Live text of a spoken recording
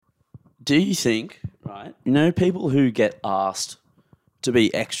Do you think, right? You know, people who get asked to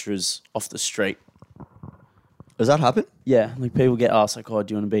be extras off the street. Does that happen? Yeah, like people get asked, like, "Oh,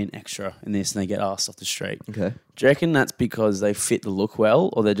 do you want to be an extra in this?" And they get asked off the street. Okay. Do you reckon that's because they fit the look well,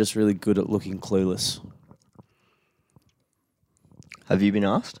 or they're just really good at looking clueless? Have you been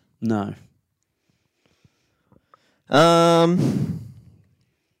asked? No. I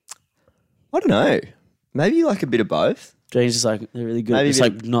don't know. Maybe like a bit of both. James is like they're really good. Maybe It's a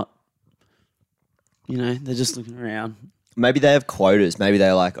like bit- not. You know, they're just looking around. Maybe they have quotas. Maybe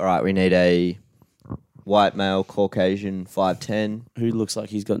they're like, all right, we need a white male, Caucasian, 5'10". Who looks like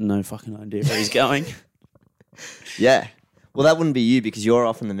he's got no fucking idea where he's going? Yeah. Well, that wouldn't be you because you're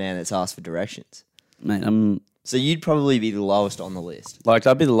often the man that's asked for directions. Mate, I'm So you'd probably be the lowest on the list. like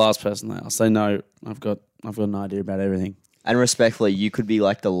I'd be the last person they ask. They know I've got an idea about everything. And respectfully, you could be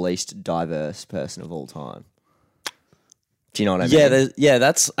like the least diverse person of all time. Do you know what I mean?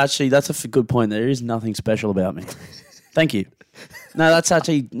 That's a good point. There is nothing special about me. Thank you. That's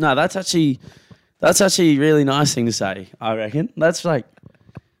actually really nice thing to say. I reckon that's like,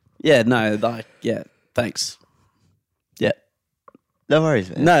 thanks. Yeah, No worries,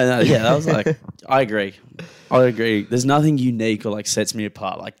 man. that was like, I agree. There's nothing unique or like sets me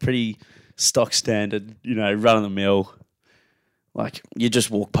apart. Like pretty stock standard, run of the mill. Like you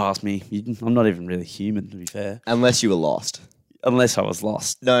just walk past me. I'm not even really human, to be fair. Unless you were lost. Unless I was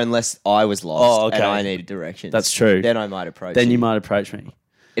lost. No, unless I was lost Oh, okay. and I needed directions. That's true. Then I might approach Then you. you might approach me.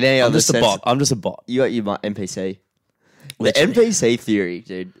 In any I'm other just a sense, bot. I'm just a bot. You got your NPC. The Literally. NPC theory,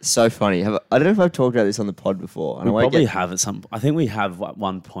 dude, so funny. I don't know if I've talked about this on the pod before. And We I won't probably get- have at some. I think we have at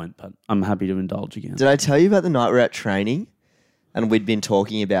one point, but I'm happy to indulge again. Did I tell you about the night we're at training and we'd been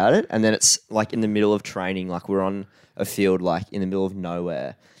talking about it? And then it's like in the middle of training, like we're on a field like in the middle of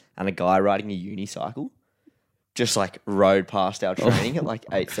nowhere and a guy riding a unicycle just like rode past our training at like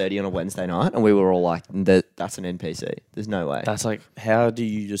 8:30 on a Wednesday night. And we were all like, that's an NPC. There's no way. That's like, how do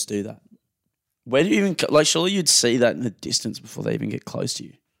you just do that? Where do you even like? Surely you'd see that in the distance before they even get close to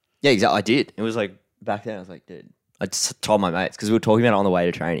you. Yeah, exactly. I did. It was like back then I was like, dude, I just told my mates because we were talking about it on the way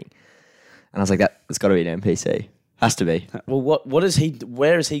to training. And I was like, that's got to be an NPC. Has to be. Well, what is he?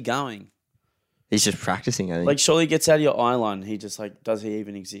 Where is he going? He's just practicing, I think. Like, surely he gets out of your eye line. He just like, does he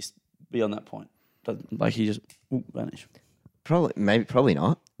even exist beyond that point? Like he just vanish. Probably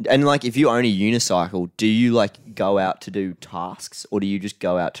not. And like, if you own a unicycle, do you like go out to do tasks, or do you just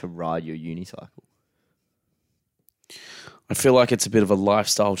go out to ride your unicycle? I feel like it's a bit of a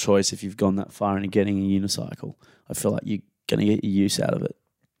lifestyle choice if you've gone that far into getting a unicycle. I feel like you're gonna get your use out of it.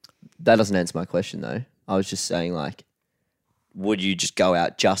 That doesn't answer my question though. I was just saying, like, would you just go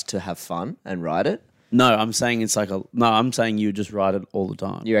out just to have fun and ride it? No, I'm saying I'm saying you just ride it all the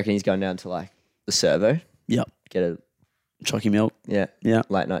time. You reckon he's going down to like the servo, Yep. get a Chalky milk. yeah Yeah.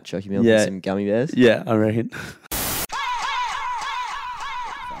 late night choky milk Yeah. and some gummy bears? Yeah, I reckon. Marshall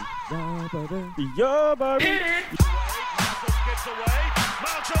gets away.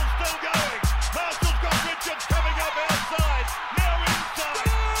 Marshall still going. Marshall's got Richards coming up outside. Now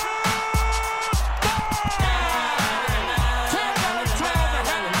inside.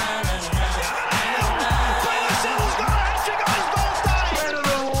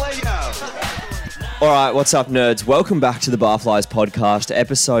 All right, what's up, nerds? Welcome back to the Barflies podcast,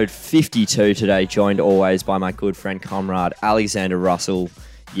 episode 52 today, joined always by my good friend, comrade, Alexander Russell.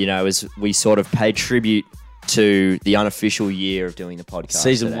 You know, as we sort of pay tribute to the unofficial year of doing the podcast.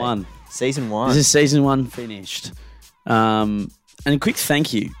 Season today. 1. Season 1. This is season 1 finished. And a quick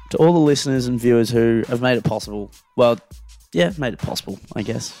thank you to all the listeners and viewers who have made it possible. Well, yeah, made it possible, I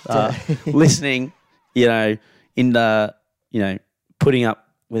guess. Listening, in the, putting up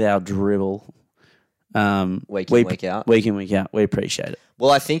with our dribble. Week in, week out. Week in, week out. We appreciate it.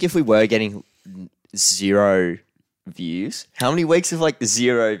 Well, I think if we were getting 0 views, how many weeks of like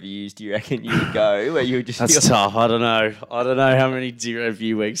 0 views do you reckon you would go where you would just That's tough. I don't know how many 0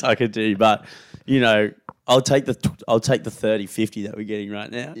 view weeks I could do, but I'll take the 30, 50 that we're getting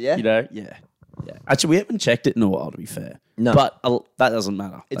right now. Yeah? Yeah. Actually, we haven't checked it in a while, to be fair. No. But that doesn't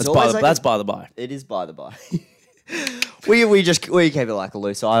matter. It's That's always like that's a- by the by. It is by the by. we keep it like a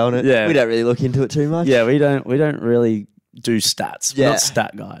loose eye on it. Yeah. We don't really look into it too much. Yeah, we don't really do stats. We're Yeah. not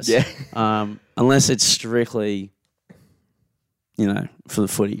stat guys. Yeah. Unless it's strictly, for the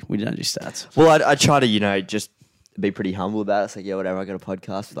footy, we don't do stats. Well, I try to, just be pretty humble about it. It's like, yeah, whatever. I got a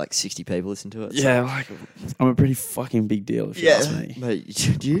podcast with like 60 people listen to it. So- Yeah, like I'm a pretty fucking big deal if you ask me.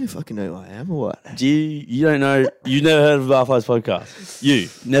 Mate, do you fucking know who I am or what? Do you don't know? You never heard of Barflies podcast? You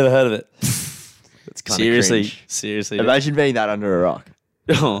never heard of it? It's kind of Seriously. Imagine being that under a rock.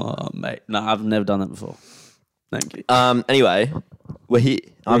 Oh, mate. No, I've never done that before. Thank you. Anyway, we're here.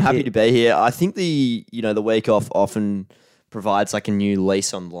 I'm We're happy here. to be here. I think the week off often provides like a new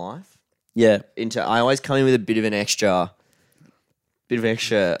lease on life. Yeah. I always come in with a bit of a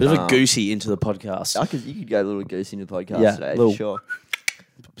goosey into the podcast. You could go a little goose into the podcast Yeah, today, little- for sure.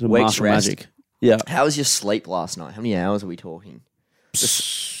 Bit of week's martial rest. magic. Yeah. How was your sleep last night? How many hours are we talking? The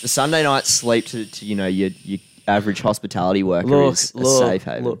Sunday night sleep to your average hospitality worker is a safe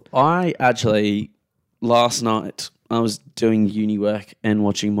haven. Look, I actually last night I was doing uni work and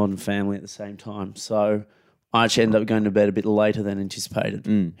watching Modern Family at the same time, so I actually ended up going to bed a bit later than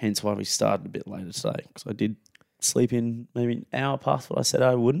anticipated. Hence why we started a bit later today, because I did sleep in maybe an hour past what I said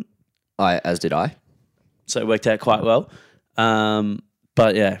I wouldn't. As did I. So it worked out quite well.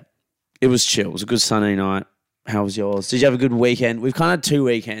 But yeah, it was chill. It was a good Sunday night. How was yours? Did you have a good weekend? We've kind of had 2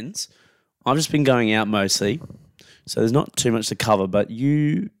 weekends. I've just been going out mostly, so there's not too much to cover, but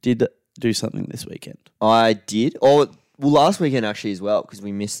you did do something this weekend. I did. Last weekend actually as well, because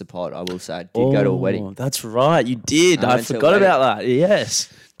we missed the pod, I will say. I did go to a wedding. That's right, you did. I went to a forgot wedding. about that.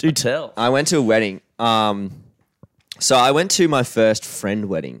 Yes. Do tell. I went to a wedding. So I went to my first friend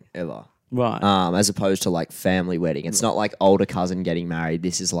wedding ever. Right. As opposed to like family wedding. It's not like older cousin getting married.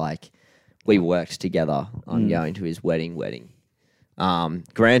 This is like we worked together on going to his wedding.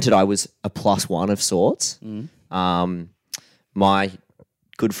 Granted, I was a +1 of sorts. My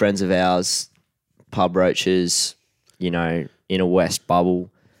good friends of ours, pub roaches, in a West bubble,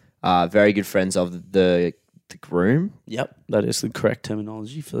 very good friends of the groom, Yep. That is the correct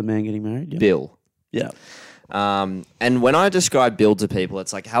terminology for the man getting married. Yep. Bill. Yeah. And when I describe Bill to people,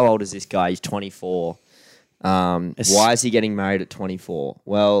 it's like, how old is this guy? He's 24. Why is he getting married at 24?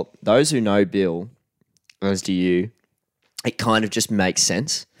 Well, those who know Bill, as do you, it kind of just makes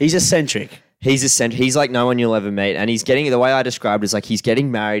sense. He's eccentric. He's like no one you'll ever meet. And he's getting, the way I described it is like he's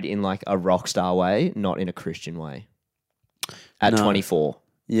getting married in like a rock star way, not in a Christian way. At No. 24.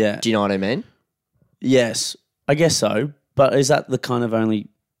 Yeah. Do you know what I mean? Yes, I guess so. But is that the kind of only...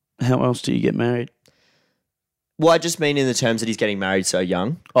 How else do you get married? Well, I just mean in the terms that he's getting married so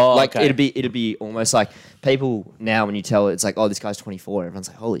young. Oh, like okay. it'd be almost like people now when you tell it's like, oh, this guy's 24, everyone's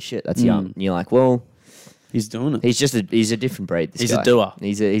like, holy shit, that's young. And you're like, well, He's doing it. he's a different breed. This He's guy. a doer.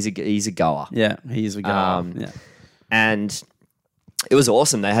 He's a goer. Yeah, he is a guy. Yeah. And it was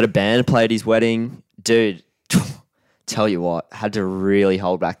awesome. They had a band play at his wedding. Dude, tell you what, had to really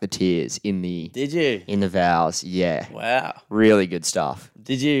hold back the tears in the Did you? in the vows. Yeah. Wow. Really good stuff.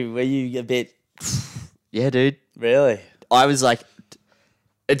 Did you? Were you a bit... Yeah, dude. Really? I was like,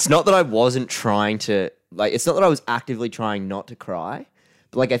 it's not that I wasn't trying to, like, it's not that I was actively trying not to cry,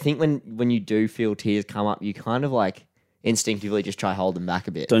 but like, I think when you do feel tears come up, you kind of like instinctively just try to hold them back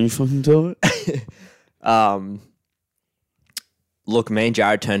a bit. Don't you fucking do it? Look, me and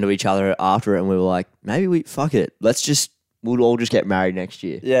Jared turned to each other after it and we were like, we'll all just get married next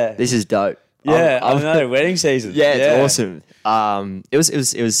year. Yeah. This is dope. Yeah, I'm- I know. Wedding season. Yeah, it's awesome.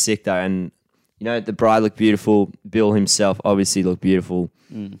 It was sick though, and the bride looked beautiful. Bill himself obviously looked beautiful,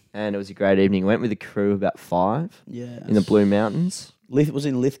 and it was a great evening. Went with a crew of about 5 Yeah. in the Blue Mountains. Was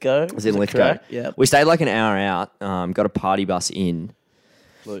in Lithgow. It was in Is that Lithgow. correct? Yeah. We stayed like an hour out. Got a party bus in.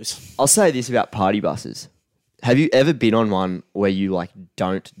 Loose. I'll say this about party buses. Have you ever been on one where you like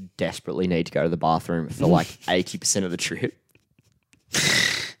don't desperately need to go to the bathroom for like 80% of the trip?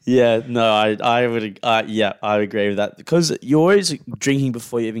 Yeah, no, I would, I agree with that, because you're always drinking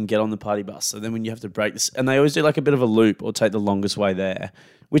before you even get on the party bus. So then when you have to break this, and they always do like a bit of a loop or take the longest way there,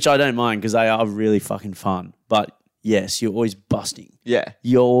 which I don't mind because they are really fucking fun. But yes, you're always busting. Yeah.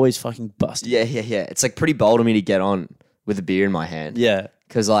 You're always fucking busting. Yeah. It's like pretty bold of me to get on with a beer in my hand. Yeah,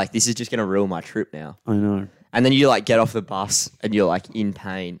 Because like this is just going to ruin my trip now. I know. And then you like get off the bus and you're like in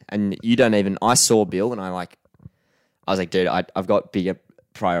pain and you don't even, I saw Bill and I was like, dude, I've got bigger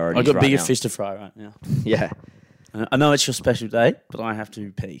priorities. I've got right bigger now. fish to fry right now. Yeah. I know it's your special day, but I have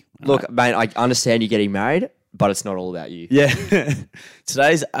to pee. Look, mate, I understand you're getting married, but it's not all about you. Yeah.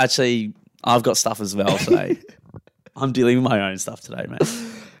 Today's actually, I've got stuff as well today. I'm dealing with my own stuff today, mate.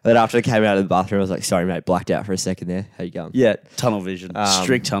 Then after I came out of the bathroom, I was like, sorry, mate, blacked out for a second there. How you going? Yeah, tunnel vision.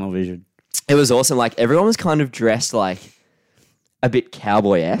 Strict tunnel vision. It was awesome. Like everyone was kind of dressed like a bit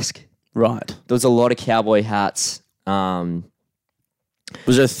cowboy-esque. Right. There was a lot of cowboy hats. Was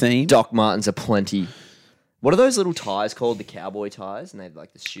there a theme? Doc Martens aplenty. What are those little ties called? The cowboy ties? And they have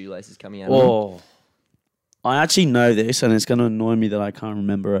like the shoelaces coming out of them. Oh. I actually know this, and it's going to annoy me that I can't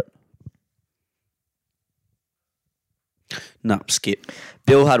remember it. No, skip.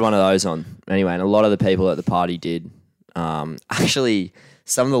 Bill had one of those on. Anyway, and a lot of the people at the party did. Actually,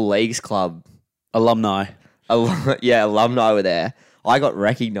 some of the Leagues Club Alumni. alumni were there. I got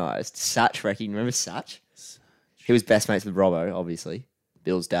recognised. Remember Satch? He was best mates with Robbo, obviously.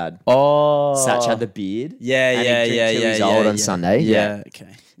 Bill's dad. Oh. Satch had the beard. Yeah, and yeah, he'd drink yeah, till yeah. he's yeah, old on yeah. Sunday. Yeah,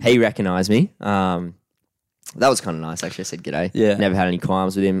 okay. He recognised me. That was kind of nice, actually. I said g'day. Yeah. Never had any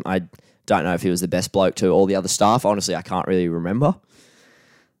qualms with him. I don't know if he was the best bloke to all the other staff. Honestly, I can't really remember.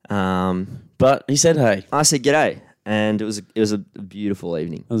 But he said, hey. I said g'day, and it was a beautiful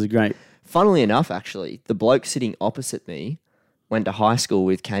evening. That was a great. Funnily enough, actually, the bloke sitting opposite me went to high school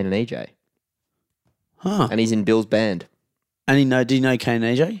with Kane and EJ, Huh. and he's in Bill's band. And do you know Kane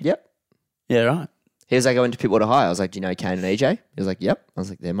and AJ? Yep. Yeah, right. He was like, I went to Pittwater High. I was like, do you know Kane and EJ? He was like, yep. I was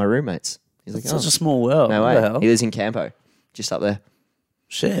like, they're my roommates. He's like, It's oh, such a small world. no What the way. hell? He lives in Campo, just up there.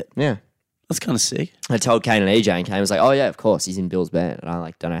 Shit. Yeah. That's kind of sick. I told Kane and EJ, and Kane was like, oh yeah, of course, he's in Bill's band. And I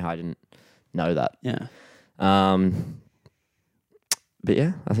like don't know how I didn't know that. Yeah. But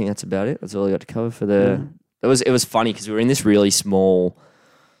yeah, I think that's about it. That's all I got to cover for the. It was funny because we were in this really small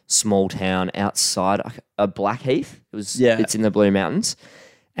town outside Blackheath. It's in the Blue Mountains,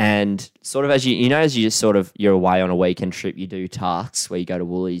 and sort of as you just sort of you're away on a weekend trip, you do tasks where you go to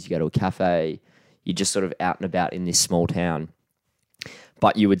Woolies, you go to a cafe, you're just sort of out and about in this small town,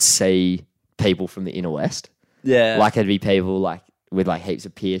 but you would see people from the inner west. Yeah. Like there'd be people like with like heaps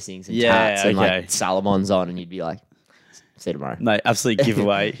of piercings and tats and like Salomons on, and you'd be like, see you tomorrow. No, absolute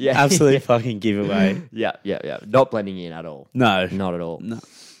giveaway. Yeah. Absolute fucking giveaway. Yeah. Not blending in at all. No. Not at all. No.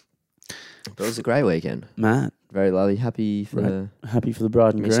 But it was a great weekend. Matt, Very lovely. Happy for happy for the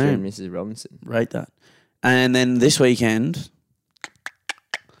bride and Mr. groom. and Mrs. Robinson. Rate that. And then this weekend,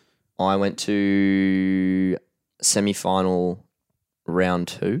 I went to semi-final round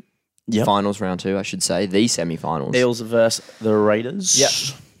 2. Yep. Finals round 2, I should say. The semi-finals. Eels versus the Raiders. Yep.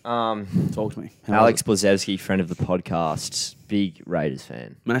 Talk to me. How Alex Blazewski, friend of the podcast, big Raiders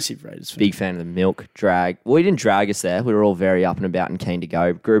fan. massive Raiders fan. Big fan of the milk drag. Well, he didn't drag us there. We were all very up and about and keen to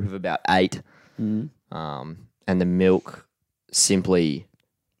go. Group of about 8. And the milk simply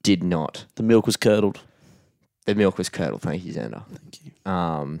did not. The milk was curdled. The milk was curdled. Thank you, Xander. Thank you.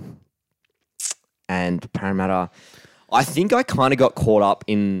 And Parramatta, I think I kind of got caught up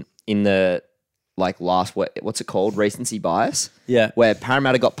in the like last, what's it called? Recency bias. Yeah. Where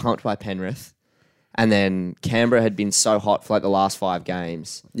Parramatta got pumped by Penrith. And then Canberra had been so hot for like the last 5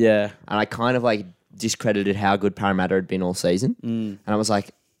 games. Yeah. And I kind of like discredited how good Parramatta had been all season. And I was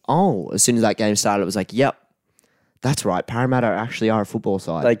like, oh, as soon as that game started, it was like, yep, that's right. Parramatta actually are a football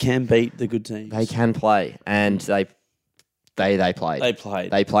side. They can beat the good teams. They can play. And they played. They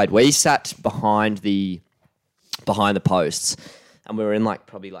played. They played. We sat behind the posts, and we were in like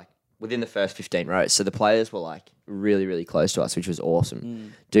probably like within the first 15 rows. So the players were like really, really close to us, which was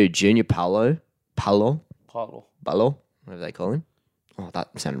awesome. Dude, Junior Paulo, whatever they call him. Oh, that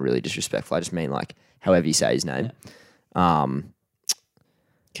sounded really disrespectful. I just mean like however you say his name.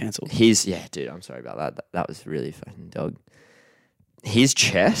 Cancelled. Dude, I'm sorry about that. That was really fucking dog. His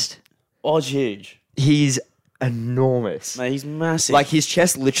chest, Oh, huge. he's enormous. Mate, he's massive. Like his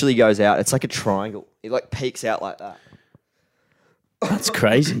chest literally goes out. It's like a triangle. It like peaks out like that. That's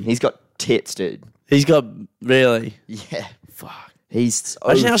crazy. He's got tits, dude. He's got really. Yeah. Fuck. He's so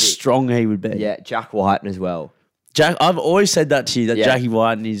Imagine how thick. strong he would be. Yeah, Jack Whiten as well. Jack. I've always said that to you. That Yeah. Jackie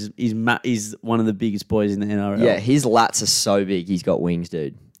Whiten is one of the biggest boys in the NRL. Yeah, his lats are so big. He's got wings,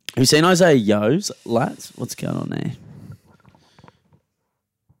 dude. Have you seen Isaiah Yo's lats? What's going on there?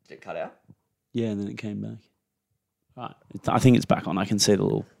 Did it cut out? Yeah, and then it came back. Right. I think it's back on. I can see the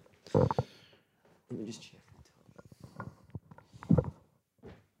little. Let me just check.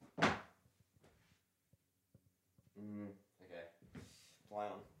 Okay.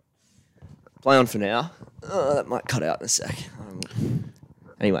 Play on for now. That might cut out in a sec.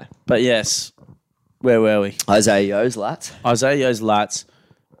 Anyway, But yes, where were we? Isaiah Yo's lats. Isaiah Yo's lats,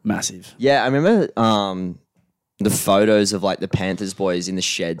 massive. Yeah, I remember the photos of like the Panthers boys in the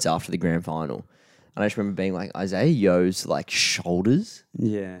sheds after the grand final. And I just remember being like, Isaiah Yo's like shoulders.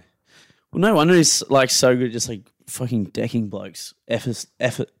 Yeah. Well, no wonder he's like so good, just like fucking decking blokes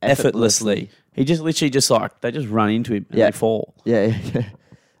effortlessly. He just literally just like they just run into him and Yeah. they fall. Yeah.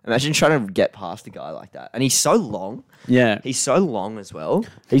 Imagine trying to get past a guy like that. And he's so long. Yeah, He's so long as well.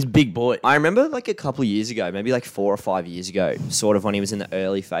 he's a big boy. I remember like a couple of years ago, maybe like 4 or 5 years ago, sort of when he was in the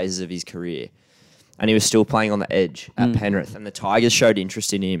early phases of his career. And he was still playing on the edge at Penrith. And the Tigers showed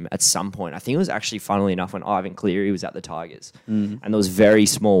interest in him at some point. I think it was actually, funnily enough, when Ivan Cleary was at the Tigers. And there was very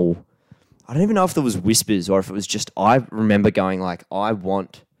small... I don't even know if there was whispers or if it was just... I remember going like, I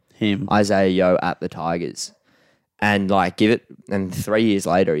want Him. Isaiah Yo at the Tigers. And like, give it... And 3 years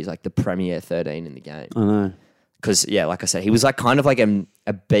later, he's like the premier 13 in the game. I know. Because, yeah, like I said, he was like kind of like a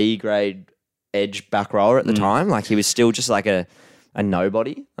B-grade edge back rower at the time. Like he was still just like a a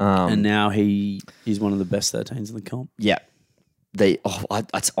nobody. And now he's one of the best 13s in the comp. Yeah.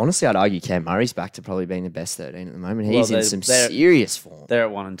 Honestly, I'd argue Cam Murray's back to probably being the best 13 at the moment. Well, He's in some serious form. They're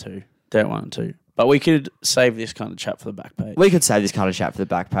at 1 and 2. They're at 1 and 2. But we could save this kind of chat for the back page. We could save this kind of chat for the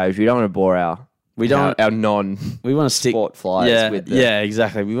back page. We don't want to bore our non-sport We want to stick flyers with the... Yeah,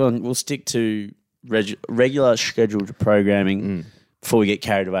 exactly. We'll stick to regular scheduled programming before we get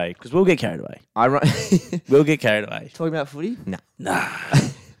carried away. Because we'll get carried away. We'll get carried away. Talking about footy? No. Nah.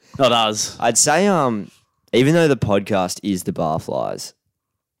 Not us. I'd say even though the podcast is the Barflies,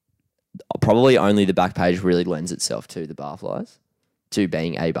 probably only the back page really lends itself to the Barflies, to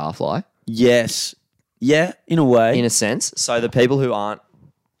being a Barfly. Yes. Yeah, in a way. In a sense. So the people who aren't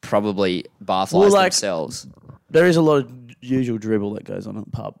probably Barflies themselves. There is a lot of usual dribble that goes on at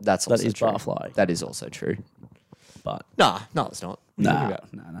the pub. That is true. Barfly. That is also true. But no, it's not. No.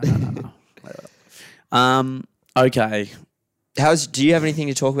 Okay. Do you have anything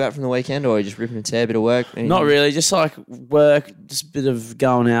to talk about from the weekend, or are you just ripping a tear, a bit of work? Anything? Not really. Just like work, just a bit of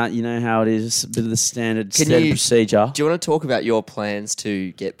going out. You know how it is. A bit of the standard procedure. Do you want to talk about your plans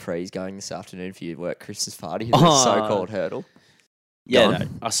to get prees going this afternoon for your work Christmas party? The so-called hurdle. Yeah.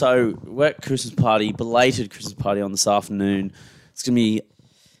 No. So work Christmas party, belated Christmas party on this afternoon. It's gonna be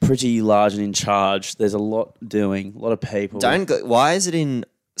pretty large and in charge. There's a lot doing. A lot of people. Why is it in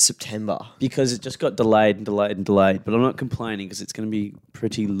September? Because it just got delayed. But I'm not complaining because it's going to be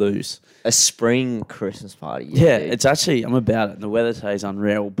pretty loose. A spring Christmas party. Yeah, it's actually, I'm about it. And the weather today is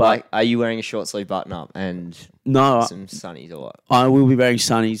unreal. But are you wearing a short sleeve button up and some sunnies or what? I will be wearing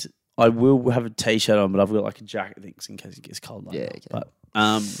sunnies. I will have a t-shirt on, but I've got like a jacket things in case it gets cold. Okay. But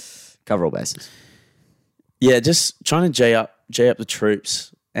cover all bases. Yeah, just trying to J up the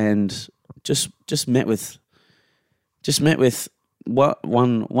troops, and just met with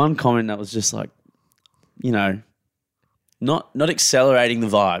one comment that was just like, you know, not accelerating the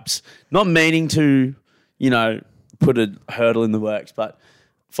vibes, not meaning to, you know, put a hurdle in the works, but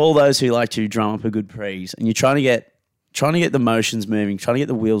for all those who like to drum up a good prees and you're trying to get the motions moving, trying to get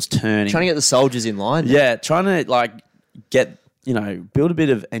the wheels turning, trying to get the soldiers in line. Yeah, trying to like get, you know, build a bit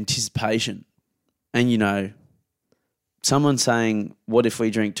of anticipation, and you know, someone saying, what if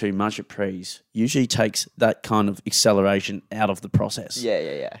we drink too much at prees, usually takes that kind of acceleration out of the process.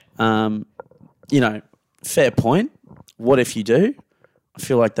 Yeah. You know, fair point. What if you do? I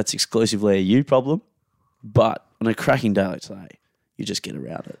feel like that's exclusively a you problem. But on a cracking day like today, you just get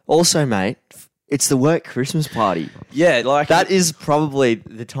around it. Also, mate, it's the work Christmas party. Yeah, like... That is probably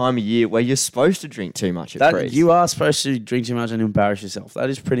the time of year where you're supposed to drink too much at prees. You are supposed to drink too much and embarrass yourself. That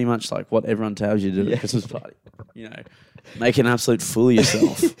is pretty much like what everyone tells you to do at a Christmas party. You know, make an absolute fool of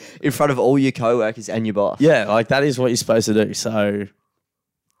yourself. In front of all your co-workers and your boss. Yeah, like that is what you're supposed to do. So,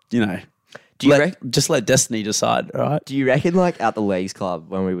 you know, just let destiny decide, all right? Do you reckon, like, at the Leagues Club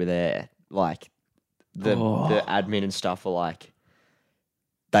when we were there, like, the admin and stuff were like,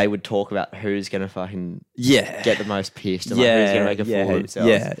 they would talk about who's going to fucking get the most pissed and like, who's going to make a fool of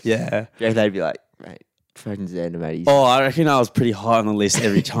themselves? Yeah. Yeah, they'd be like, mate, fucking Xander, mate. I reckon I was pretty high on the list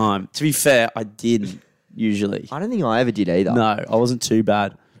every time. To be fair, I didn't usually. I don't think I ever did either. No, I wasn't too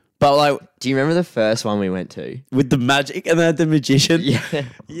bad. But like, do you remember the first one we went to? With the magic and then the magician? Yeah.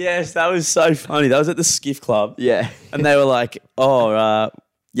 Yes, that was so funny. That was at the Skiff Club. Yeah. And they were like,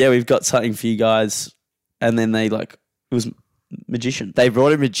 we've got something for you guys. And then it was magician. They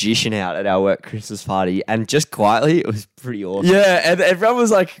brought a magician out at our work Christmas party, and just quietly, it was pretty awesome. Yeah, and everyone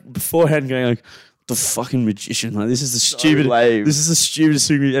was like beforehand going like, the fucking magician, like this is the stupidest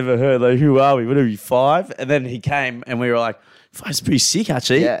thing we've ever heard. Like, who are we? What are we, 5? And then he came and we were like, it's pretty sick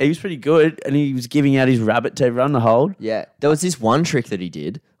actually. Yeah. He was pretty good, and he was giving out his rabbit to everyone to hold. Yeah. There was this one trick that he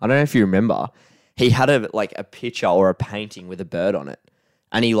did. I don't know if you remember. He had a picture or a painting with a bird on it,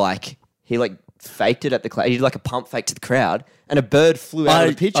 and he faked it at the crowd. He did like a pump fake to the crowd, and a bird flew out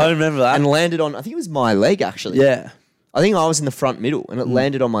of the picture. I remember that. And landed on, I think it was my leg actually. Yeah. I think I was in the front middle, and it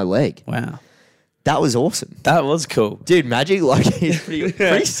landed on my leg. Wow. That was awesome. That was cool. Dude, magic, he's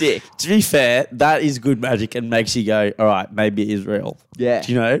pretty sick. To be fair, that is good magic and makes you go, all right, maybe it is real. Yeah.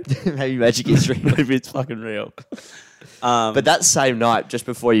 Do you know? Maybe magic is real. Maybe it's fucking real. But that same night, just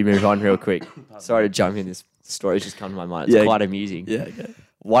before you move on real quick, sorry to jump in, this story's just come to my mind. It's quite amusing. Yeah, okay.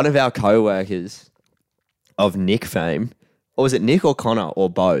 One of our co-workers of Nick fame, or was it Nick or Connor or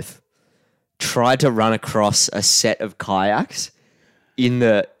both, tried to run across a set of kayaks in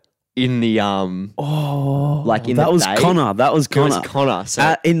the That was bay. Connor. That was Connor. It was Connor.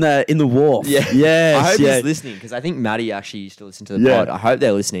 So in the wharf. yeah, Yes. I hope he's listening, because I think Maddie actually used to listen to the pod. I hope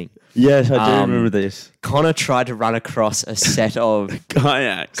they're listening. Yes, I do remember this. Connor tried to run across a set of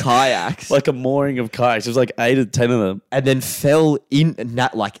Kayaks. Like a mooring of kayaks. There was like 8 or 10 of them. and then fell in,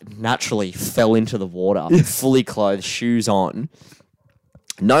 naturally fell into the water, fully clothed, shoes on.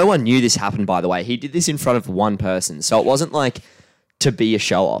 No one knew this happened, by the way. He did this in front of one person, so it wasn't like to be a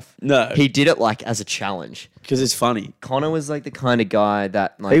show off. No. He did it like as a challenge. Because it's funny. Connor was like the kind of guy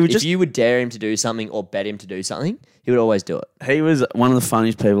that, like, if you would dare him to do something or bet him to do something, he would always do it. He was one of the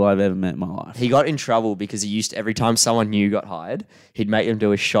funniest people I've ever met in my life. He got in trouble because he used to, every time someone new got hired, he'd make them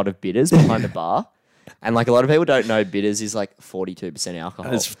do a shot of bitters behind the bar. And like a lot of people don't know, bitters is like 42%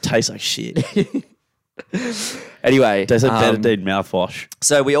 alcohol. It tastes like shit. Anyway, Tastes like Betadine mouthwash.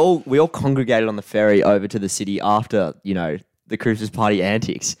 so we all congregated on the ferry over to the city after, you know, the Christmas party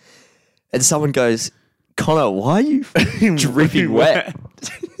antics. And someone goes, Connor, why are you dripping wet?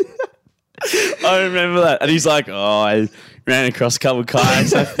 I remember that. And he's like, I ran across a couple of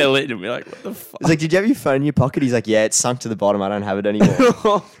kayaks. I fell in and we're like, what the fuck? He's like, did you have your phone in your pocket? He's like, yeah, it's sunk to the bottom. I don't have it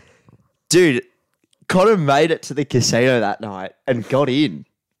anymore. Dude, Connor made it to the casino that night and got in.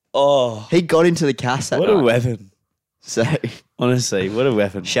 Oh, He got into the cast that what night. a weapon. So, Honestly, what a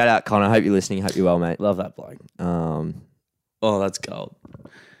weapon. shout out, Connor. I hope you're listening. Hope you're well, mate. Love that bloke. Um, Oh, that's gold.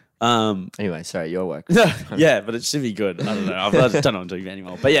 Anyway, sorry, your work. Yeah, but it should be good. I don't know. I don't know what I'm doing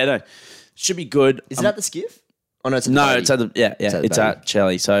anymore. But yeah, no, should be good. Is it at the skiff? Oh, no, it's at the No, party. it's at the it's at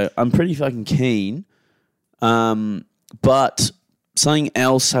Chelly. So I'm pretty fucking keen. But something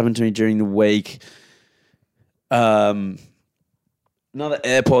else happened to me during the week. Another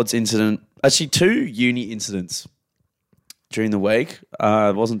AirPods incident. Actually, 2 uni incidents during the week.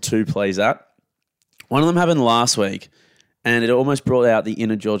 It wasn't 2 plays at. One of them happened last week, and it almost brought out the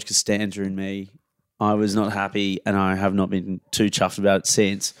inner George Costanza in me. I was not happy, and I have not been too chuffed about it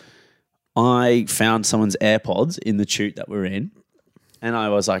since. I found someone's AirPods in the chute that we're in, and I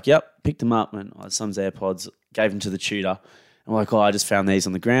was like, yep, picked them up, and someone's AirPods, gave them to the tutor. I'm like, I just found these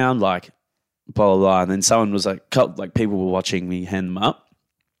on the ground, like, blah, blah, blah. And then someone was like, people were watching me hand them up.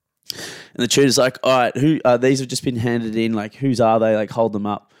 And the tutor's like, all right, these have just been handed in, like, whose are they? Like, hold them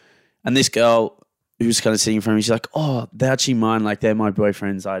up. And this girl who's kind of sitting in front of me, she's like, oh, they're actually mine, like, they're my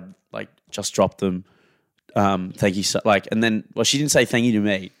boyfriend's. I'd, like, just dropped them. Thank you. And then, well, she didn't say thank you to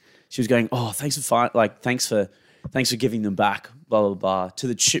me. She was going, oh, thanks for giving them back, blah, blah, blah, to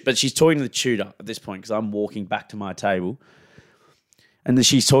the but she's talking to the tutor at this point because I'm walking back to my table. And then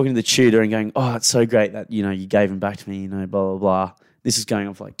she's talking to the tutor and going, oh, it's so great that, you know, you gave them back to me, you know, blah, blah, blah. This is going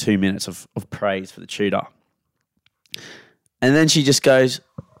on for like 2 minutes of praise for the tutor. And then she just goes,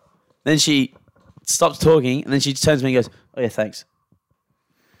 then she stops talking and then she turns to me and goes, oh, yeah, thanks.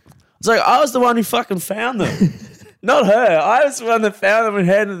 It's like, I was the one who fucking found them. Not her. I was the one that found them and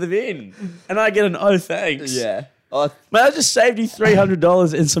handed them in. And I get an oh, thanks. Yeah. Oh, Man, I just saved you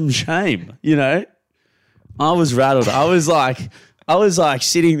 $300 in some shame, you know? I was rattled. I was like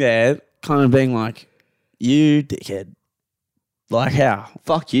sitting there kind of being like, you dickhead. Like how?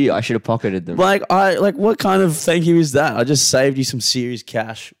 fuck you. I should have pocketed them. Like what kind of thank you is that? I just saved you some serious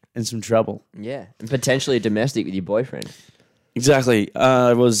cash and some trouble. Yeah. And potentially a domestic with your boyfriend. Exactly.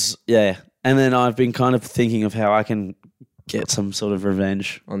 Yeah. And then I've been kind of thinking of how I can get some sort of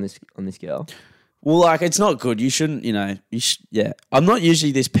revenge On this girl. Well, like, it's not good. You shouldn't, you know, yeah. I'm not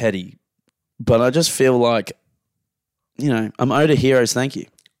usually this petty, but I just feel like, you know, I'm owed a hero's thank you.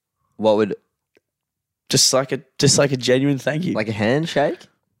 What would... Just like a genuine thank you. Like a handshake?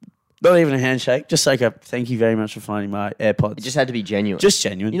 Not even a handshake. Just like a thank you very much for finding my AirPods. It just had to be genuine. Just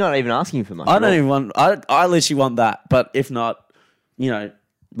genuine. You're not even asking for much. I don't even want, I literally want that. But if not, you know,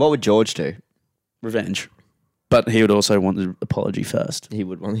 What would George do? revenge. But he would also want the apology first. He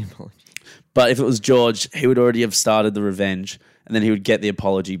would want the apology. But if it was George, he would already have started the revenge, and then he would get the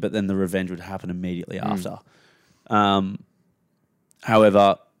apology, but then the revenge would happen immediately after. However,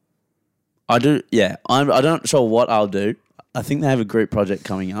 I'm not sure what I'll do. I think they have a group project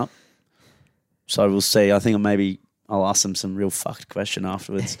coming up, so we'll see. I think maybe I'll ask them some real fucked question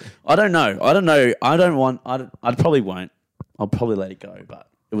afterwards. I don't know. I probably won't. I'll probably let it go, but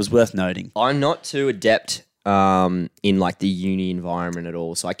it was worth noting. I'm not too adept in like the uni environment at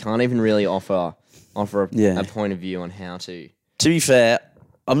all, so I can't even really offer a point of view on how to. To be fair,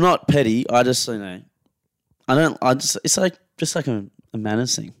 I'm not petty. I just, you know, it's like just like a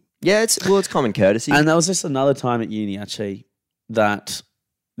manners thing. Yeah, it's common courtesy. And there was just another time at uni actually that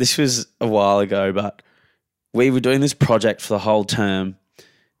this was a while ago, but we were doing this project for the whole term,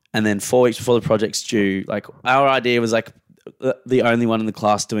 and then 4 weeks before the project's due, like our idea was like the only one in the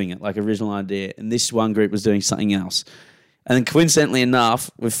class doing it, like original idea, and this one group was doing something else. And then coincidentally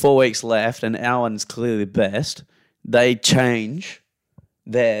enough, with 4 weeks left and our one's clearly the best, they change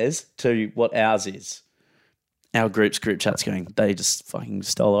theirs to what ours is. Our group chat's going, they just fucking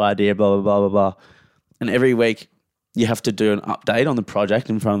stole our idea, blah, blah, blah, blah, blah. And every week you have to do an update on the project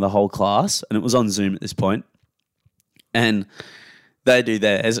in front of the whole class. And it was on Zoom at this point. And they do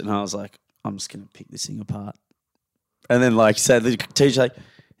theirs. And I was like, I'm just going to pick this thing apart. And then so the teacher's like,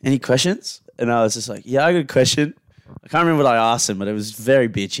 any questions? And I was just like, yeah, I got a question. I can't remember what I asked him, but it was very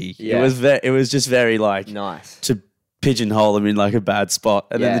bitchy. Yeah. It was just very nice to pigeonhole him in a bad spot.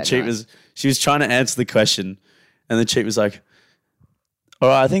 And then Yeah, the cheat nice. she was trying to answer the question, and the cheat was like, all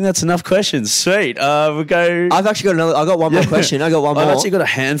right, I think that's enough questions. Sweet. We'll go. I've actually got another. I got one more question. I got one more. I've actually got a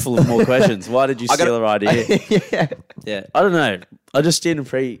handful of more questions. Why did you steal our idea? Yeah. Yeah. I don't know. I just didn't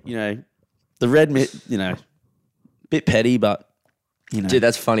the red bit petty, but Dude,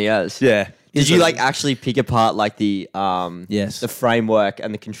 that's funny as. yeah. Did you actually pick apart the Yes. the framework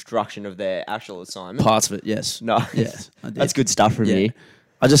and the construction of their actual assignment? parts of it? Yes. No. Yes. I did. That's good stuff from Yeah. you.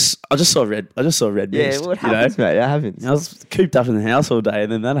 I just saw red. I just saw red Yeah, mist. well, it happens, mate. It happens. I was cooped up in the house all day,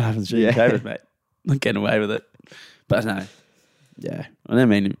 and then that happens during Yeah. COVID, mate. Not getting away with it. But no. Yeah. I don't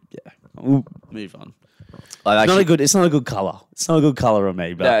mean. Yeah. We'll move on. It's not a good color. It's not a good color on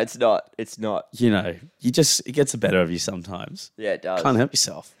me, but No, it's not. It's not. it gets the better of you sometimes. Yeah, it does. Can't help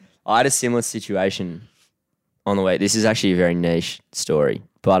yourself. I had a similar situation on the way. This is actually a very niche story,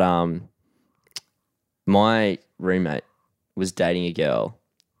 but my roommate was dating a girl,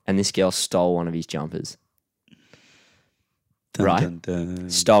 and this girl stole one of his jumpers. Dun, Right. dun, dun.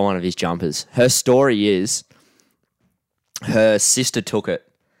 Stole one of his jumpers. Her story is her sister took it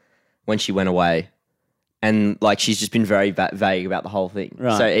when she went away, and she's just been very vague about the whole thing.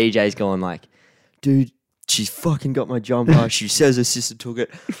 Right. So EJ's going dude, she's fucking got my jumper. She says her sister took it.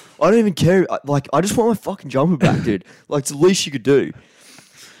 I don't even care. I just want my fucking jumper back, dude. It's the least you could do.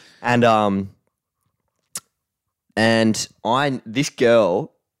 And this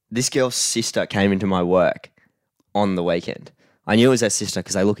girl's sister came into my work on the weekend. I knew it was her sister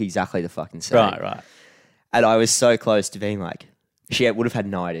because they look exactly the fucking same. Right. And I was so close to being she would have had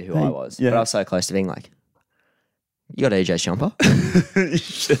no idea who I was. yeah. But I was so close to being you got EJ's jumper?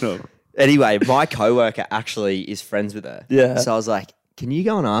 Shut up. Anyway, my coworker actually is friends with her. Yeah. So I was like, can you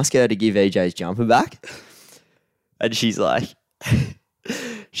go and ask her to give EJ's jumper back? And she's like,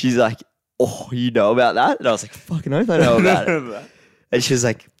 oh, you know about that? And I was like, fucking oath I know about it. And she was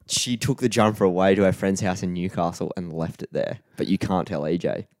like, she took the jumper away to her friend's house in Newcastle and left it there. But you can't tell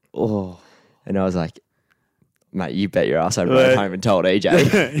EJ. Oh. And I was like, mate, you bet your ass I ran home and told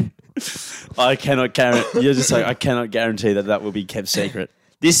EJ. I cannot guarantee. You're just I cannot guarantee that will be kept secret.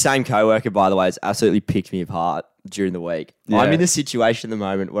 This same coworker, by the way, has absolutely picked me apart during the week. Yeah. I'm in a situation at the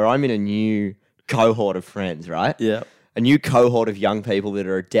moment where I'm in a new cohort of friends, right? Yeah. A new cohort of young people that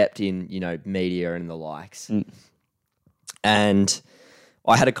are adept in, media and the likes. And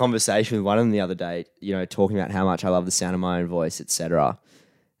I had a conversation with one of them the other day, talking about how much I love the sound of my own voice, etc.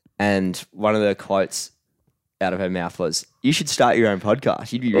 And one of the quotes out of her mouth was, "You should start your own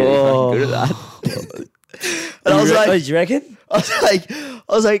podcast. You'd be really fucking good at that." And I was like, do you reckon? I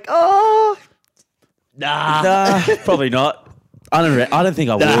was like, oh, Nah, probably not. I don't think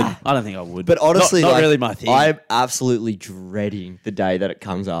I would. I don't think I would. But honestly, not really my thing. I'm absolutely dreading the day that it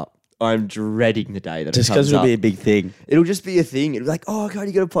comes up. I'm dreading the day that just it comes because it'll up. be a big thing. It'll just be a thing. It'll be like, oh, God,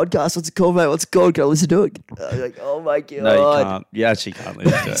 you got a podcast. What's it called, mate? What's it called? Can I listen to it? I'm like, oh, my God. No, you can't. You actually can't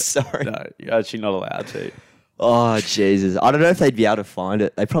listen to it. Sorry. No, you're actually not allowed to. Oh, Jesus. I don't know if they'd be able to find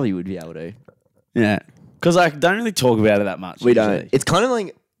it. They probably would be able to. Yeah. Because I don't really talk about it that much. We usually. don't. It's kind of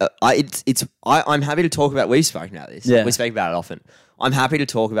like, I'm happy to talk about, we've spoken about this. Yeah. We speak about it often. I'm happy to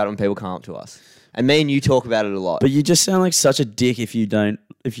talk about it when people come up to us. And me and you talk about it a lot. But you just sound like such a dick if you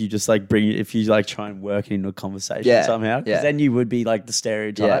just try and work it into a conversation Yeah, somehow. Because yeah. then you would be like the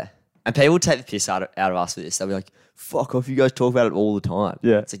stereotype. Yeah. And people take the piss out of us for this. They'll be like, fuck off, you guys talk about it all the time.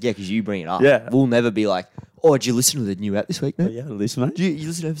 Yeah. It's like, yeah, because you bring it up. Yeah. We'll never be like, oh, did you listen to the new app this week, Oh, mate? yeah, listen, mate. You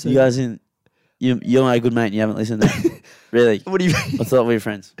listen to episode? You guys you're my good mate and you haven't listened to that. Really? What do you mean? I thought we were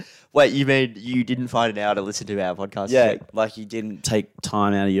friends. Wait, you mean you didn't find an hour to listen to our podcast this Yeah, week? like you didn't take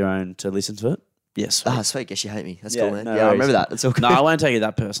time out of your own to listen to it. Yes. Ah, sweet. Guess you hate me. That's Yeah, cool, man. no Yeah, I worries. remember that. That's all cool. No, I won't take it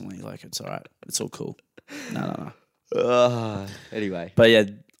that personally. Like, it's all right. It's all cool. No. Anyway. But yeah,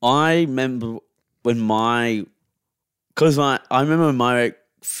 I remember when I remember when my mate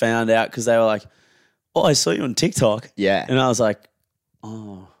found out because they were like, "Oh, I saw you on TikTok," Yeah. and I was like,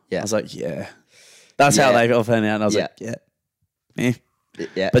 "Oh, Yeah. I was like, yeah." That's how Yeah. they all found out, and I was Yeah. like, "Yeah, eh,"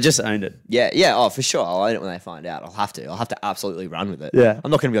 Yeah. but just owned it. yeah. Oh, for sure. I'll own it when they find out. I'll have to absolutely run with it. Yeah. I'm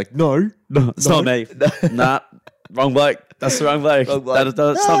not going to be like, no. No, it's not me. Nah, wrong bloke. That's the wrong bloke. Wrong bloke.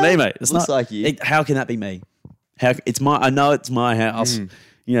 It's not me, mate. It's Looks not like you. How can that be me? I know it's my house.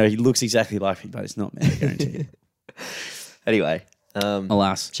 You know, he looks exactly like me, but it's not me. I guarantee you. Anyway,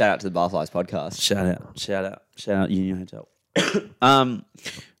 Alas. shout out to the Barflies podcast. Shout out Union Hotel.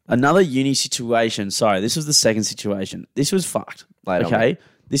 Another uni situation. Sorry, this was the second situation. This was fucked. Lay it on Okay,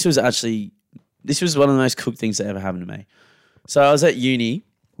 this was one of the most cooked things that ever happened to me. So I was at uni,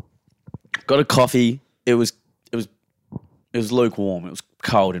 got a coffee. It was lukewarm. It was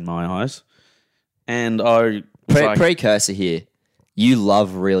cold in my eyes, and I was like, Precursor here. You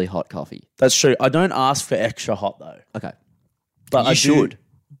love really hot coffee. that's true. I don't ask for extra hot though, Okay. but You should.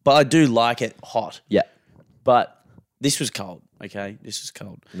 But I do like it hot. Yeah. But this was cold. Okay, this was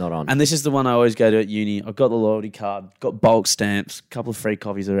cold. Not on. And this is the one I always go to at uni. I've got the loyalty card, got bulk stamps, a couple of free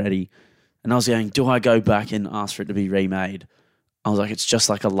coffees already. And I was going, do I go back and ask for it to be remade? I was like, it's just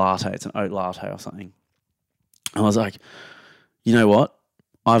like a latte. It's an oat latte or something. I was like, you know what?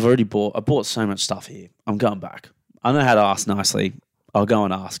 I bought so much stuff here. I'm going back. I know how to ask nicely. I'll go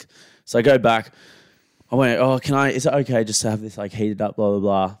and ask. So I go back. I went, is it okay just to have this like heated up, blah, blah,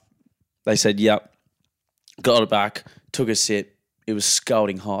 blah. They said, yep. Got it back, took a sip. It was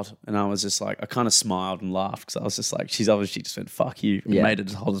scalding hot. And I was just like, I kind of smiled and laughed because I was just like, she's obviously just went, fuck you, and Yeah. made it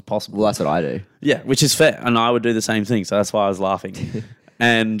as hot as possible. Well, that's what I do. Yeah, which is fair. And I would do the same thing. So that's why I was laughing.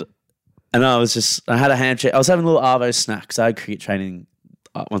 and I had a handshake. I was having a little Arvo snack because I had cricket training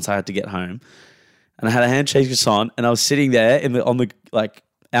once I had to get home. And I had a handshake croissant and I was sitting there on the like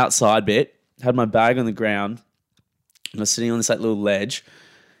outside bit, had my bag on the ground and I was sitting on this like little ledge.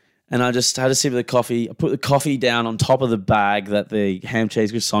 And I just had a sip of the coffee. I put the coffee down on top of the bag that the ham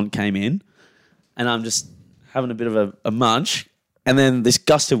cheese croissant came in. And I'm just having a bit of a munch. And then this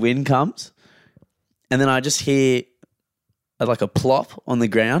gust of wind comes. And then I just hear like a plop on the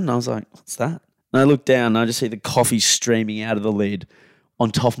ground. And I was like, what's that? And I look down and I just see the coffee streaming out of the lid on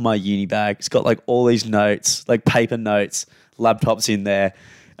top of my uni bag. It's got like all these notes, like paper notes, laptops in there.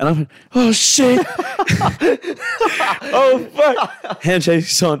 And I'm like, oh shit. Oh fuck. Handshake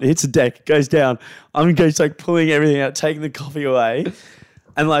on, hits the deck, goes down. I'm just like pulling everything out, taking the coffee away.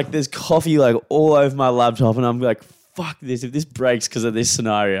 And like there's coffee like all over my laptop and I'm like, fuck this. If this breaks because of this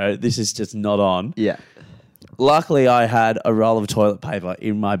scenario, this is just not on. Yeah. Luckily I had a roll of toilet paper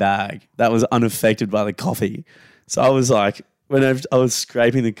in my bag that was unaffected by the coffee. So I was like, when I was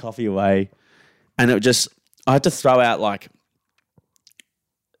scraping the coffee away and I had to throw out like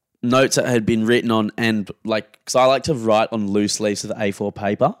notes that had been written on and like, because I like to write on loose leaves of A4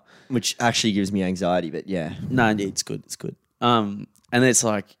 paper. Which actually gives me anxiety, but yeah. No, it's good. It's good. And it's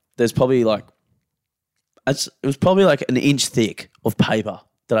like, there's probably like, it was probably like an inch thick of paper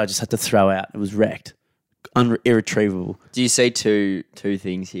that I just had to throw out. It was wrecked. Irretrievable. Do you see two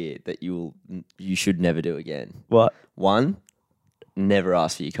things here that you should never do again? What? One, never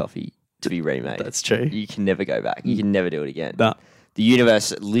ask for your coffee to be remade. That's true. You can never go back. You can never do it again. No. The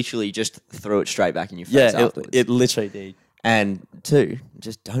universe literally just threw it straight back in your face Yeah, afterwards. it literally did. And two,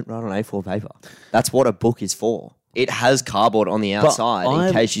 just don't write on A4 paper. That's what a book is for. It has cardboard on the outside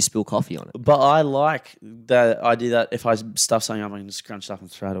in case you spill coffee on it. But I like the idea that if I stuff something up, I can just scrunch it up and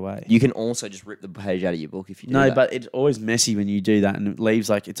throw it away. You can also just rip the page out of your book if you do No, that. but it's always messy when you do that, and it leaves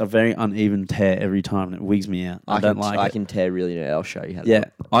like it's a very uneven tear every time, and it wigs me out. I don't like it. I can tear really. I'll show you how to do Yeah,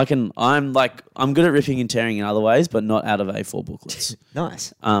 it. I can. I'm good at ripping and tearing in other ways, but not out of A4 booklets.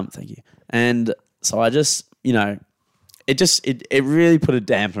 Nice. Thank you. And so I just, it really put a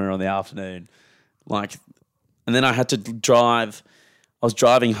dampener on the afternoon, like. And then I had to drive. I was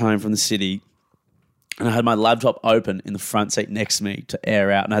driving home from the city and I had my laptop open in the front seat next to me to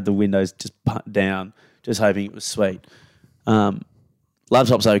air out and I had the windows just down, just hoping it was sweet.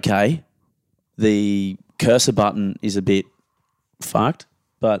 Laptop's okay. The cursor button is a bit fucked,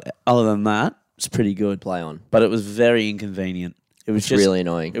 but other than that, it's pretty good. Play on. But it was very inconvenient. It was It's just really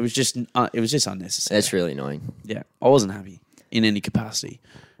annoying. It was just unnecessary. It's really annoying. Yeah, I wasn't happy in any capacity.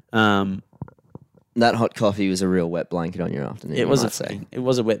 That hot coffee was a real wet blanket on your afternoon. It was it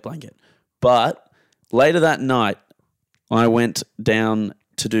was a wet blanket. But later that night, I went down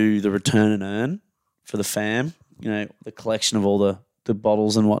to do the return and earn for the fam. The collection of all the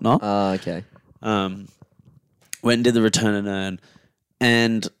bottles and whatnot. Oh, okay. Went and did the return and earn,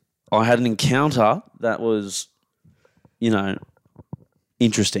 and I had an encounter that was,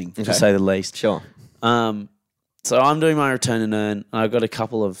 interesting to say the least. Sure. So I'm doing my return and earn, and I've got a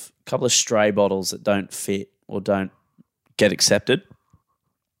couple of stray bottles that don't fit or don't get accepted.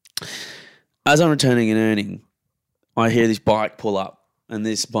 As I'm returning and earning, I hear this bike pull up, and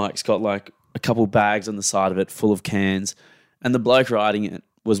this bike's got like a couple bags on the side of it full of cans, and the bloke riding it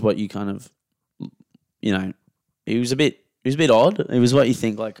was what you kind of, he was a bit was a bit odd. It was what you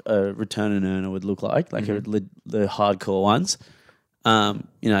think like a return and earner would look like the hardcore ones.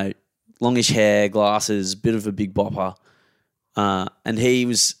 Longish hair, glasses, bit of a big bopper. And he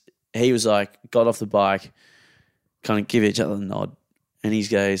was like, got off the bike, kind of give each other a nod. And he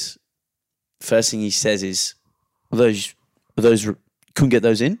goes, first thing he says is, are those couldn't get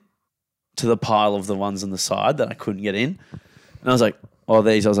those in to the pile of the ones on the side that I couldn't get in. And I was like, oh,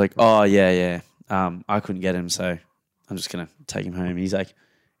 these. I was like, oh, yeah. I couldn't get him, so I'm just going to take him home. He's like,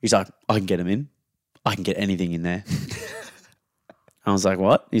 I can get him in. I can get anything in there. I was like,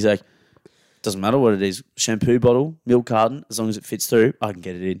 what? He's like, doesn't matter what it is. Shampoo bottle, milk carton, as long as it fits through, I can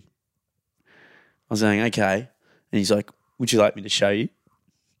get it in. I was saying, okay. And he's like, would you like me to show you?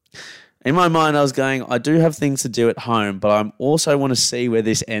 In my mind, I was going, I do have things to do at home, but I also want to see where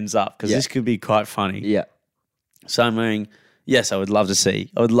this ends up because this could be quite funny. Yeah. So I'm going, yes, I would love to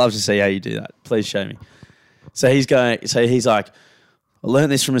see. I would love to see how you do that. Please show me. So he's like, I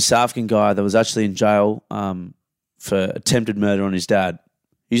learned this from a South African guy that was actually in jail for attempted murder on his dad.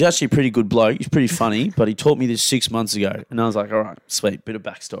 He's actually a pretty good bloke. He's pretty funny, but he taught me this 6 months ago. And I was like, all right, sweet, bit of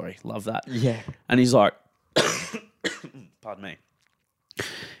backstory. Love that. Yeah. And he's like, pardon me.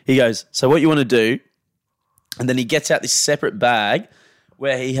 He goes, so what you want to do, and then he gets out this separate bag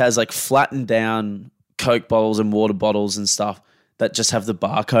where he has like flattened down Coke bottles and water bottles and stuff that just have the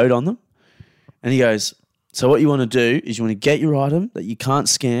barcode on them. And he goes, so what you want to do is you want to get your item that you can't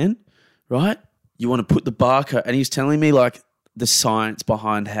scan, right? You want to put the barcode, and he's telling me like the science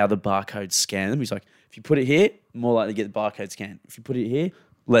behind how the barcodes scan them. He's like, if you put it here, more likely to get the barcode scanned. If you put it here,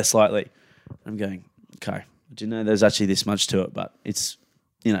 less likely. I'm going, okay. I didn't know there's actually this much to it, but it's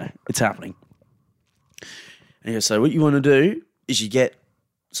happening. And he goes, so what you want to do is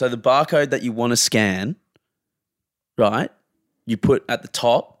so the barcode that you want to scan, right, you put at the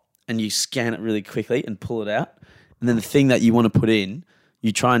top and you scan it really quickly and pull it out. And then the thing that you want to put in,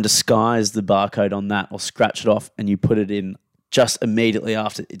 you try and disguise the barcode on that or scratch it off and you put it in just immediately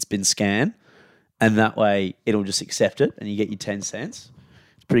after it's been scanned. And that way it'll just accept it and you get your 10 cents.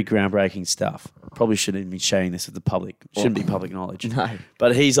 It's pretty groundbreaking stuff. Probably shouldn't even be sharing this with the public. Shouldn't be public knowledge. No.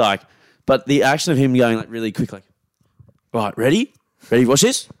 But he's like, but the action of him going like really quick, like, right, ready, watch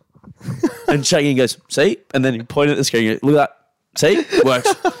this. And shaking goes, see? And then he pointed at the screen, look at that. See?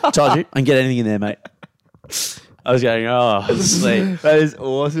 Works. Told you. I can get anything in there, mate. I was going, oh, sweet. That is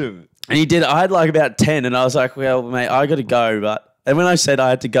awesome. And he did. I had like about 10 and I was like, well, mate, I got to go. And when I said I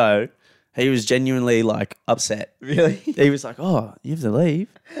had to go, he was genuinely like upset. Really? He was like, oh, you have to leave?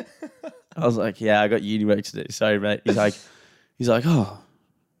 I was like, yeah, I got uni work to do. Sorry, mate. He's like, oh,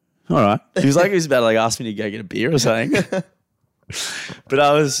 all right. He was about to like ask me to go get a beer or something. But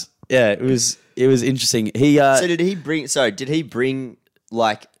it was interesting. So did he bring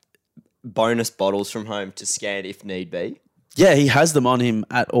like bonus bottles from home to scan if need be? Yeah, he has them on him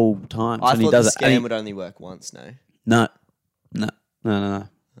at all times. I and he thought does the scan would only work once, no? No.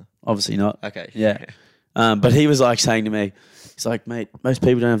 Obviously not. Okay. Yeah. But he was like saying to me, he's like, mate, most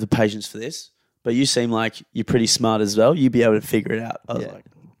people don't have the patience for this, but you seem like you're pretty smart as well. You'd be able to figure it out. I was like,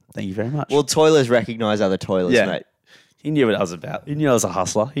 thank you very much. Well, toilers recognise other toilers, mate. He knew what I was about. He knew I was a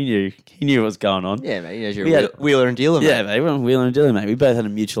hustler. He knew what was going on. Yeah, mate. He knows you're a wheeler and dealer, mate. Yeah, mate. We're on wheeler and dealer, mate. We both had a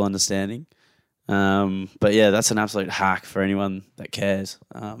mutual understanding. But yeah, that's an absolute hack for anyone that cares.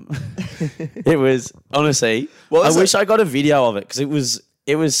 It was honestly. I wish I got a video of it because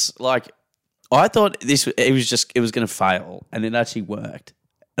it was like I thought it was going to fail, and it actually worked.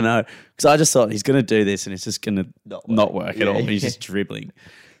 I know because I just thought he's going to do this, and it's just going to not work at all. He's just dribbling.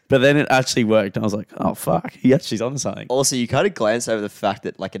 But then it actually worked. And I was like, oh, fuck. He actually's on something. Also, you kind of glance over the fact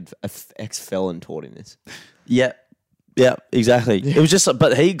that like an ex-felon taught him this. Yeah. Yeah, exactly. It was just,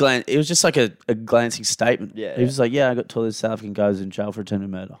 but it was just like a glancing statement. Yeah. He was like, yeah, I got told this South African guy was in jail for attempted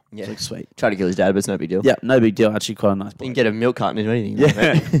murder. Yeah. It's like, sweet. Tried to kill his dad, but it's no big deal. Yeah, no big deal. Actually quite a nice You bloke. can get a milk carton into anything.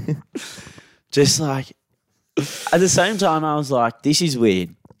 Yeah. Just like, at the same time, I was like, this is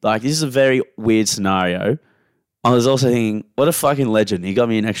weird. Like, this is a very weird scenario. I was also thinking, what a fucking legend. He got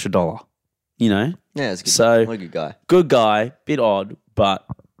me an extra $1, you know? Yeah, it's good. So, what a good guy. Good guy, bit odd, but,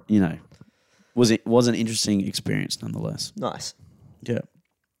 you know, was an interesting experience nonetheless. Nice. Yeah.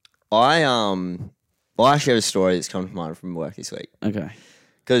 I actually have a story that's come to mind from work this week. Okay.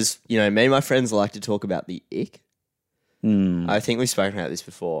 Because, me and my friends like to talk about the ick. I think we've spoken about this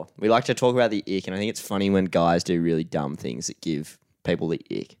before. We like to talk about the ick, and I think it's funny when guys do really dumb things that give people the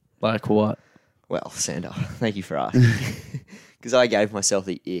ick. Like what? Well, Sander, thank you for asking. Because I gave myself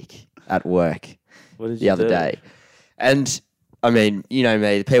the ick at work the other day. And, I mean, you know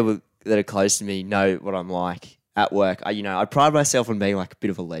me, the people that are close to me know what I'm like. at work, I pride myself on being like a bit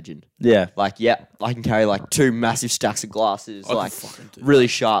of a legend. Yeah. Like, yeah, I can carry like 2 massive stacks of glasses, I like can fucking do really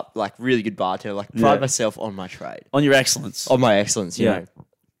sharp, like really good bartender. Like, pride Yeah. myself on my trade, On your excellence. on my excellence, you Yeah. know.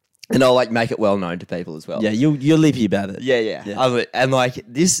 And I'll like make it well known to people as well. Yeah, you're lippy about it. Yeah. Yeah. And like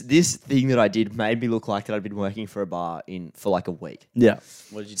this thing that I did made me look like that I'd been working for a bar for like a week. Yeah.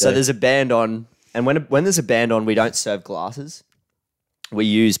 What did you do? So there's a band on, and when there's a band on, we don't serve glasses. We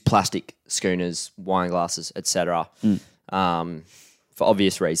use plastic schooners, wine glasses, etc. For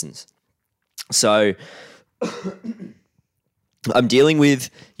obvious reasons. So I'm dealing with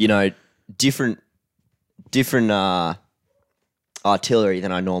different artillery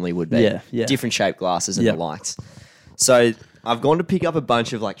than I normally would be. Yeah. Different shaped glasses and Yeah. the likes. So I've gone to pick up a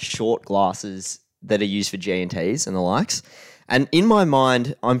bunch of like short glasses that are used for G&Ts and the likes. And in my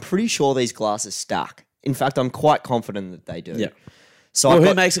mind, I'm pretty sure these glasses stack. In fact, I'm quite confident that they do. Yeah. So Well, I've who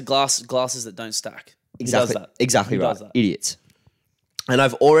got, makes glasses that don't stack? Who exactly, does that? exactly Who right. does that? Idiots. And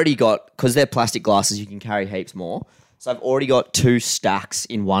I've already got, because they're plastic glasses, you can carry heaps more. So I've already got 2 stacks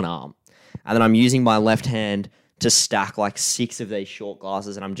in one arm. And then I'm using my left hand to stack like 6 of these short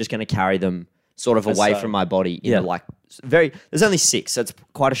glasses, and I'm just going to carry them sort of away so. from my body in Yeah. like there's only 6, so it's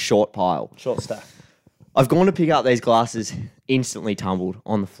quite a short pile. Short stack. I've gone to pick up these glasses, instantly tumbled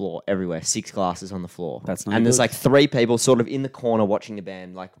on the floor everywhere. 6 glasses on the floor. That's not And there's good. like 3 people sort of in the corner watching the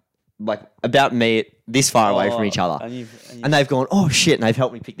band, like about me this far away from each other. And they've gone, oh shit, and they've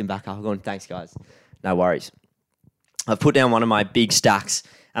helped me pick them back up. I've gone, thanks guys. No worries. I've put down one of my big stacks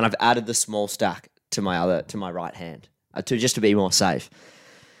and I've added the small stack to my right hand, just to be more safe.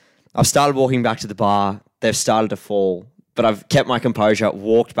 I've started walking back to the bar. They've started to fall, but I've kept my composure,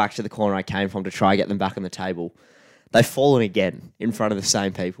 walked back to the corner I came from to try and get them back on the table. They've fallen again in front of the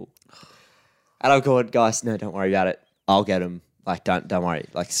same people. And I've gone, guys, no, don't worry about it. I'll get them. Like, don't worry.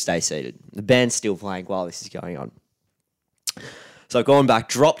 Like, stay seated. The band's still playing while this is going on. So I've gone back,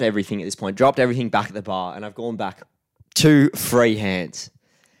 dropped everything at this point, dropped everything back at the bar, and I've gone back 2 free hands.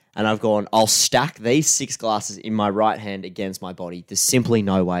 And I've gone, I'll stack these 6 glasses in my right hand against my body. There's simply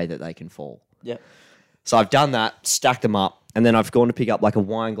no way that they can fall. Yeah. So I've done that, stacked them up, and then I've gone to pick up like a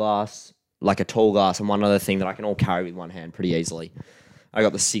wine glass, like a tall glass, and one other thing that I can all carry with one hand pretty easily. I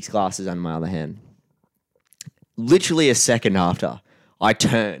got the 6 glasses in my other hand. Literally a second after, I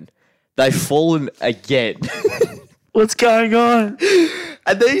turn. They've fallen again. What's going on?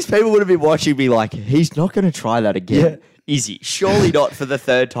 And these people would have been watching me like, he's not going to try that again. Yeah. Is he? Surely not for the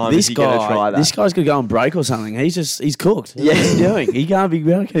 3rd time is he going to try that. This guy's gonna go on break or something. He's cooked. Yeah. What's he doing? He can't be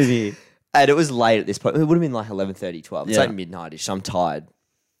working here. And it was late at this point. It would have been like 11:30, 12. It's Yeah. like midnight-ish, so I'm tired.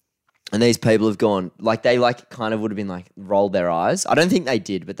 And these people have gone, like, they like kind of would have been like rolled their eyes. I don't think they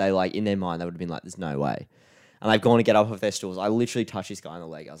did, but they like in their mind they would have been like, there's no way. And they've gone to get up off their stools. I literally touched this guy on the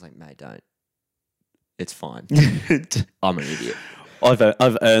leg. I was like, mate, don't. It's fine. I'm an idiot.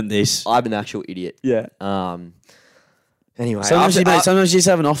 I've earned this. I'm an actual idiot. Yeah. Anyway, Sometimes after- you just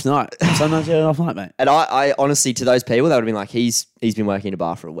have an off night. Sometimes you have an off night, mate. And I honestly, to those people, they would have been like, he's been working in a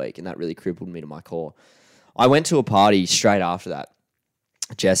bar for a week, and that really crippled me to my core. I went to a party straight after that.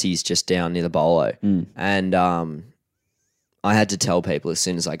 Jesse's just down near the Bolo. And I had to tell people as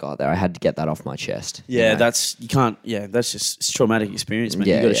soon as I got there, I had to get that off my chest. Yeah, you know? that's just it's a traumatic experience, man.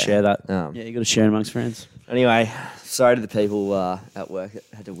 Yeah, You got to yeah. share that. Um, Yeah, you got to share it amongst friends. Anyway, sorry to the people at work that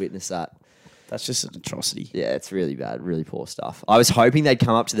had to witness that. That's just an atrocity. Yeah, it's really bad, really poor stuff. I was hoping they'd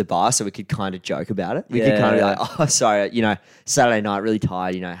come up to the bar so we could kind of joke about it. We could kind of be like, oh, sorry, Saturday night, really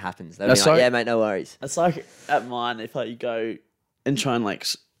tired, it happens. They'd be sorry. like, yeah, mate, no worries. It's like at mine, if like you go and try and like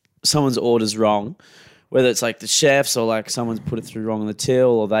someone's order's wrong, whether it's like the chefs or like someone's put it through wrong on the till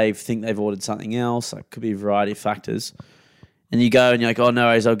or they think they've ordered something else, like could be a variety of factors. And you go and you're like, oh, no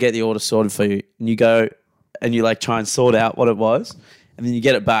worries, I'll get the order sorted for you. And you go and you like try and sort out what it was. And then you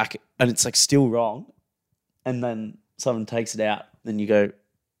get it back and it's like still wrong. And then someone takes it out. Then you go,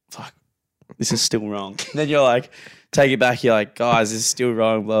 fuck, this is still wrong. And then you're like, take it back. You're like, guys, this is still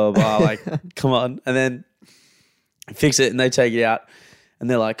wrong, blah, blah, blah. Like, come on. And then fix it and they take it out. And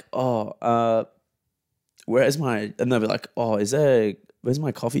they're like, oh, where's my, and they'll be like, oh, where's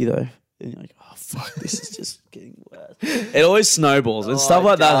my coffee though? And you're like, oh, fuck, this is just getting worse. It always snowballs. And stuff it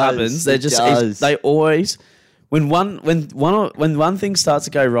like that does. happens. It does. They always, when one thing starts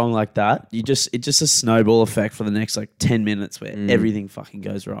to go wrong like that, it's just a snowball effect for the next like 10 minutes where everything fucking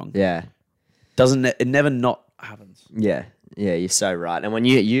goes wrong. Yeah. It never not happens. Yeah. Yeah, you're so right. And when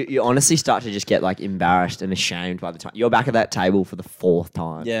you honestly start to just get like embarrassed and ashamed by the time you're back at that table for the 4th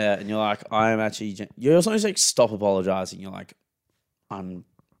time. Yeah, and you're like, I am actually, you're also like, stop apologizing. You're like,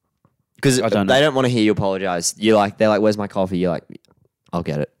 Because I don't know. they don't want to hear you apologize. They're like, where's my coffee? You're like, I'll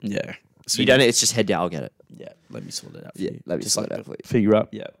get it. yeah. So You don't, it's just head down, I'll get it. Yeah, let me sort it out for Yeah, you. let me Just sort it out for you. Figure up.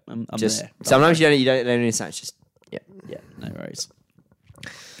 Yeah, I'm Just there. sometimes you don't need to say. It's just yeah. Yeah, no worries.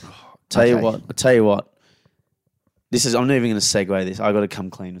 Tell you Okay. what. I'll tell you what. I'm not even going to segue this. I got to come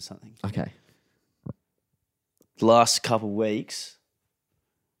clean with something. Okay. The last couple of weeks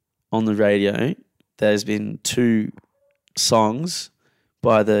on the radio, there's been 2 songs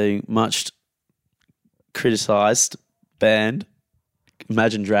by the much criticised band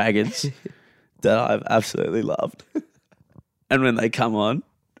Imagine Dragons that I've absolutely loved. And when they come on,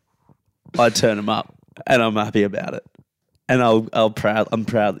 I turn them up and I'm happy about it. And I'm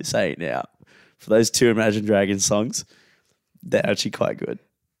proudly saying now, for those 2 Imagine Dragons songs, they're actually quite good.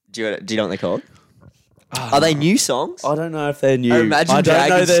 Do you know what they're called? Are they new songs? I don't know if they're new. Imagine I don't know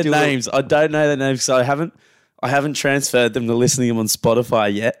Dragons their still- names. I don't know their names because I haven't transferred them to listening to them on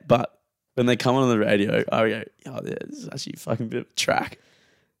Spotify yet. But when they come on the radio, I go, oh, yeah, this is actually a fucking bit of a track.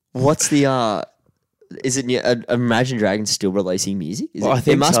 What's the is it new? Imagine Dragons still releasing music? Well, I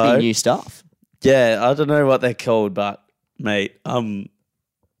think it must so. be new stuff. Yeah, I don't know what they're called, but mate, I'm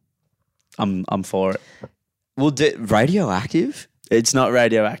for it. Well, Radioactive. It's not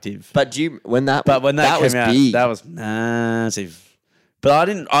radioactive, But when that when that was came out, big, that was massive. But I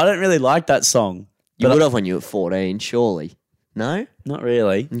don't really like that song. you but would have when you were 14, surely. No. Not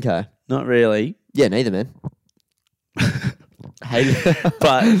really. Okay. Not really. Yeah, neither, man. Hey,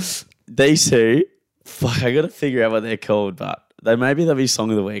 But these 2, fuck, I got to figure out what they're called. But they'll be song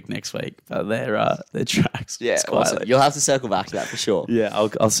of the week next week. But they're tracks. yeah, It's quite awesome. lit. You'll have to circle back to that for sure. Yeah,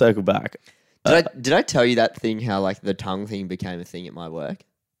 I'll circle back. Did I tell you that thing? How like the tongue thing became a thing at my work?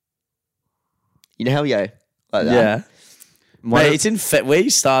 You know how we go like that. Yeah. One Mate, of- we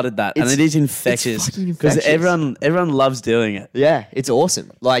started that, and It's- it is infectious fucking because infectious. everyone loves doing it. Yeah, it's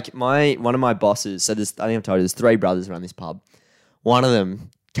awesome. Like one of my bosses. So I think I've told you there's 3 brothers around this pub. One of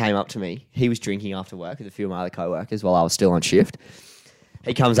them came up to me. He was drinking after work with a few of my other co-workers while I was still on shift.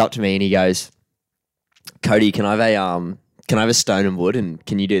 He comes up to me and he goes, "Cody, can I have a stone and wood, and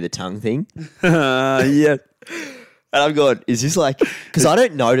can you do the tongue thing?" Yeah, And I'm going, "Is this like?" Because I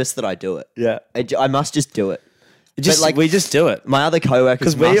don't notice that I do it. yeah. I must just do it. We just do it My other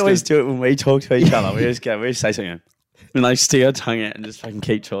co-workers, because we always do it when we talk to each other. We just say something, and like stick our tongue out and just fucking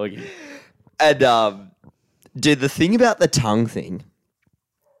keep talking. And dude, the thing about the tongue thing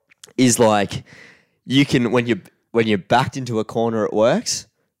is like you can when you're backed into a corner, it works.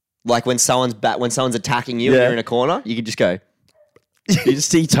 Like when someone's attacking you and Yeah. you're in a corner, you can just go. You just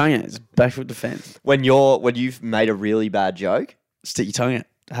stick your tongue out. It's back foot defense. When you've made a really bad joke, Stick your tongue out.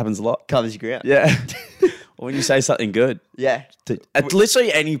 It happens a lot. covers your ground. Yeah. Or when you say something good. Yeah. At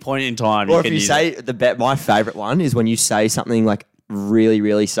literally any point in time. Or can if you use say it. my favorite one is when you say something like really,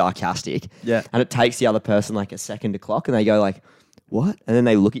 really sarcastic. Yeah. And it takes the other person like a second to clock and they go like, "What?" And then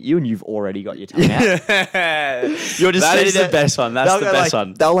they look at you and you've already got your tongue out. You're just That sitting is there- the best one. That's They'll the go best like-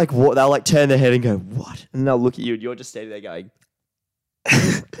 one. They'll like turn their head and go, "What?" And they'll look at you and you're just standing there going.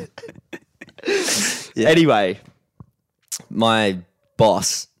 Yeah. Anyway, my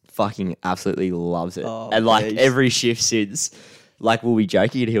boss fucking absolutely loves it. Oh, and like please. every shift since, like we'll be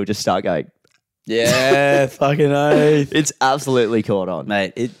joking and he'll just start going. Yeah, fucking oath. It's absolutely caught on.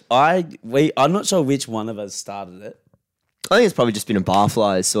 Mate, I'm not sure which one of us started it. I think it's probably just been a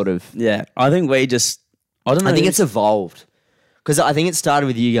barflies sort of. Yeah, I think we just. I don't know. I think it's evolved. Because I think it started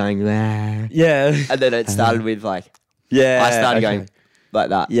with you going, "Nah," Yeah. and then it started with like, Yeah. I started okay. going like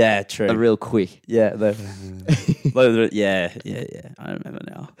that. Yeah, true. Real quick. Yeah. Yeah. I remember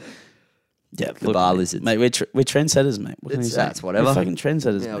now. Yeah. The bar lizards. Mate, we're trendsetters, mate. What can you say? That's whatever. We're fucking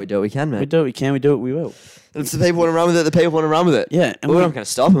trendsetters. Yeah, mate. we do what we can, man. We do it. We can. We do it. We will. And if the people want to run with it, the people want to run with it. Yeah. And We're we not going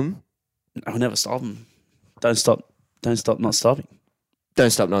to stop them. I'll never stop them. Don't stop. Don't stop. Not stopping. Don't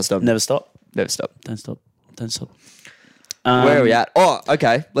stop, not stop. Never stop. Never stop. Don't stop. Don't stop. Where are we at? Oh,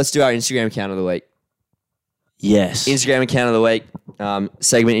 okay. Let's do our Instagram account of the week. Yes. Instagram account of the week.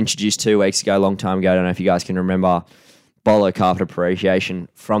 Segment introduced 2 weeks ago, a long time ago. I don't know if you guys can remember. Bolo Carpet Appreciation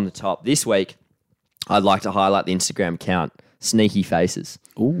from the top. This week, I'd like to highlight the Instagram account, Sneaky Faces.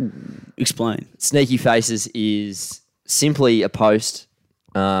 Ooh. Explain. Sneaky Faces is simply a post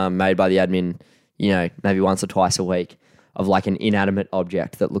made by the admin, maybe once or twice a week of like an inanimate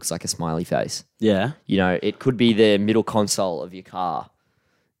object that looks like a smiley face. Yeah. It could be the middle console of your car.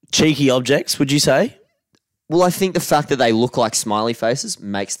 Cheeky objects, would you say? Well, I think the fact that they look like smiley faces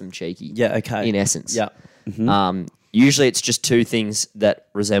makes them cheeky. Yeah. Okay. In essence. Yeah. Mhm. Usually it's just 2 things that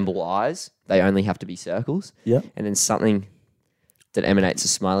resemble eyes. They only have to be circles. Yeah. And then something that emanates a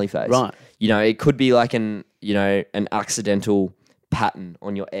smiley face. Right. It could be like an accidental pattern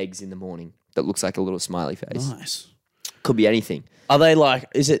on your eggs in the morning that looks like a little smiley face. Nice. Could be anything. Are they like?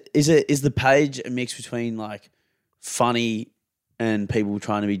 Is the page a mix between like funny and people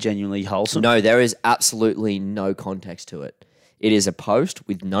trying to be genuinely wholesome? No, there is absolutely no context to it. It is a post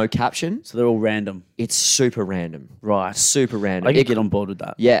with no caption. So they're all random, It's super random. right? Super random. I It could get on board with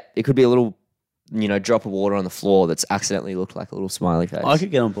that. Yeah, it could be a little, drop of water on the floor that's accidentally looked like a little smiley face. I could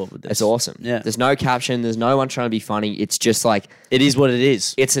get on board with this. It's awesome. Yeah. There's no caption. There's no one trying to be funny. It's just like It is what it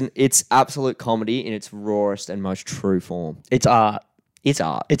is. it's absolute comedy in its rawest and most true form. It's art. It's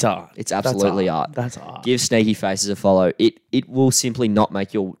art. It's art. It's absolutely That's art. That's art. Give Sneaky Faces a follow. It will simply not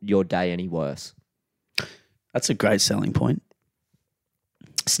make your day any worse. That's a great selling point.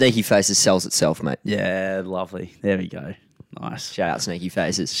 Sneaky Faces sells itself, mate. Yeah, lovely. There we go. Nice. Shout out Sneaky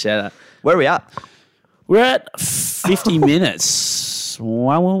Faces. Shout out. Where are we at? We're at 50 minutes.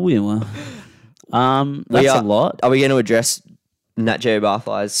 Wow, that's a lot. Are we going to address Nat Geo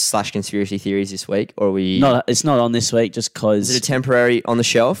Barflies / conspiracy theories this week, or are we? No, it's not on this week just because Is it a temporary on the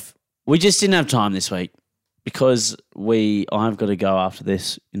shelf? we just didn't have time this week because I've got to go after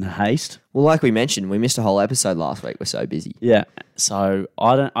this in haste. Well, like we mentioned, we missed a whole episode last week. We're so busy. Yeah. So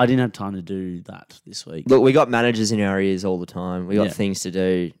I didn't have time to do that this week. Look, we got managers in our ears all the time. We got Yeah. things to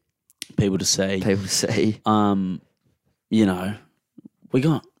do, People to see. people to see. We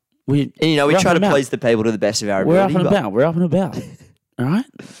got we And, we we're up try and to about. please the people to the best of our We're up ability. and but- about. We're up and about. All right?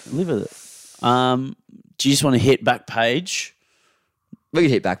 Live with it. Do you just want to hit back page? We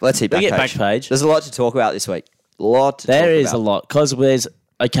can hit back. Let's hit We back get page. back page. There's a lot to talk about this week. There is a lot. Because there's,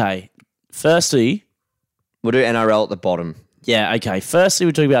 okay, firstly, We'll do NRL at the bottom. yeah, okay. Firstly,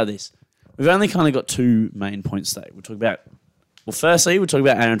 we'll talk about this. We've only kind of got two main points today. Firstly, we'll talk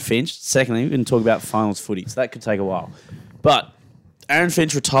about Aaron Finch. Secondly, we're going to talk about finals footy. So that could take a while. But Aaron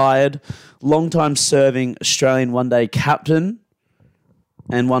Finch retired, long-time serving Australian one-day captain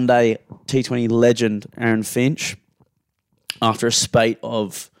and one-day T20 legend Aaron Finch after a spate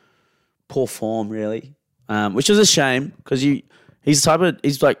of poor form, really, which is a shame because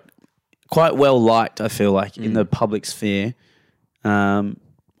he's like quite well liked, I feel like, in the public sphere.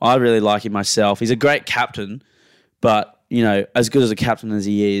 I really like him myself. He's a great captain, but, as good as a captain as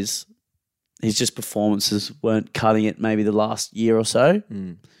he is, his just performances weren't cutting it maybe the last year or so.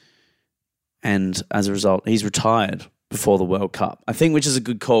 And as a result, he's retired before the World Cup. I think which is a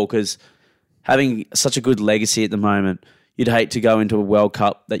good call because having such a good legacy at the moment, you'd hate to go into a World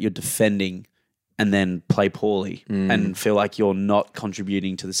Cup that you're defending and then play poorly and feel like you're not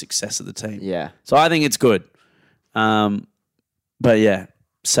contributing to the success of the team. Yeah. So I think it's good. But yeah,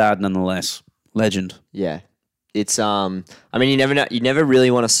 sad nonetheless. Legend. Yeah. It's you never know, you never really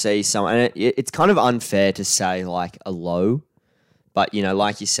want to see someone, and it's kind of unfair to say like a low, but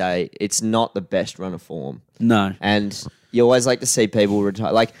like you say, it's not the best run of form, No. and you always like to see people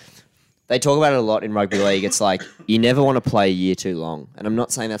retire. Like they talk about it a lot in rugby league. It's like you never want to play a year too long, and I'm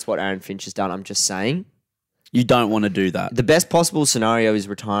not saying that's what Aaron Finch has done. I'm just saying You don't want to do that. the best possible scenario is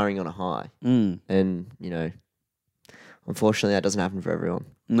retiring on a high, and unfortunately that doesn't happen for everyone.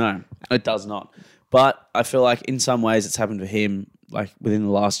 No, it does not. But I feel like in some ways it's happened for him. Like within the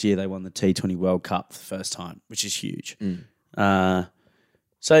last year, they won the T20 World Cup for the first time, which is huge.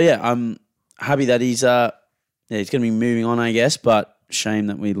 So yeah, I'm happy that he's going to be moving on, I guess. But shame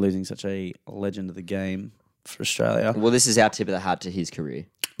that we're losing such a legend of the game for Australia. Well, this is our tip of the hat to his career.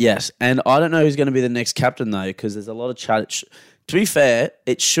 Yes, and I don't know who's going to be the next captain though, because there's a lot of chat. To be fair,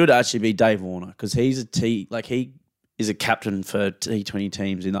 it should actually be Dave Warner because he is a captain for T20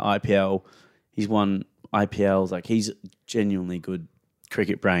 teams in the IPL. He's won IPLs. Like he's genuinely good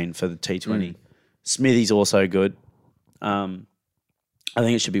cricket brain for the T20. Smithy's also good. I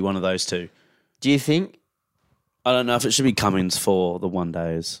think it should be one of those two. Do you think? I don't know if it should be Cummins for the one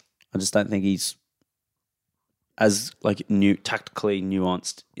days. I just don't think he's as tactically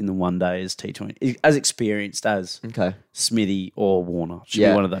nuanced in the one day as T20, as experienced as Okay. Smithy or Warner. Should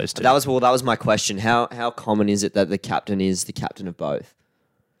be one of those two. That was my question. How common is it that the captain is the captain of both?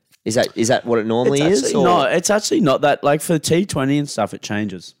 Is that what it normally is? Or? No, it's actually not that. Like for the T20 and stuff, it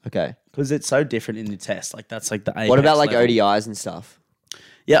changes Okay. because it's so different in the test. Like that's like the apex What about like level. ODIs and stuff?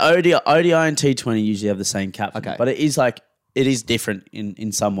 Yeah, ODI and T20 usually have the same captain. Okay. But it is different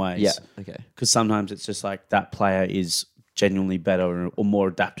in some ways. Yeah. Okay. Because sometimes it's just like that player is genuinely better or more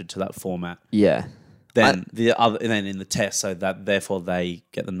adapted to that format Yeah. than than in the test, so that therefore they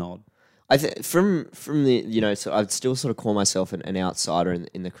get the nod. I think from the so I'd still sort of call myself an outsider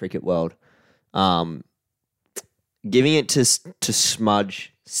in the cricket world. Giving it to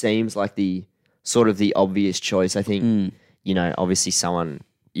Smudge seems like the sort of the obvious choice. I think obviously someone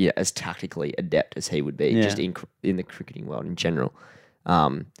as tactically adept as he would be, just in the cricketing world in general.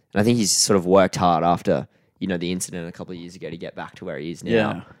 And I think he's sort of worked hard after the incident a couple of years ago to get back to where he is now.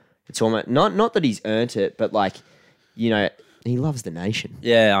 Yeah. It's almost not that he's earned it, but like, he loves the nation.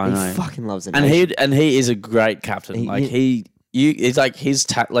 Yeah, I He know. fucking loves the And nation. he is a great captain. He- It's like his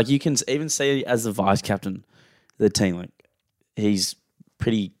like you can even see as the vice captain of the team. Like he's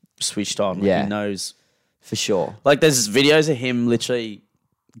pretty switched on. Like, Yeah. he knows. For sure. Like there's videos of him literally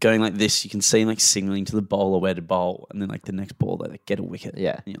going like this. You can see him like signaling to the bowler where to bowl, and then like the next ball they like get a wicket.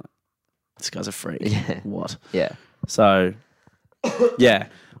 Yeah. And you're like, this guy's a freak. Yeah. What? Yeah. So, yeah,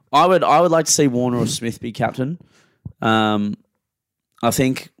 I would like to see Warner or Smith be captain. I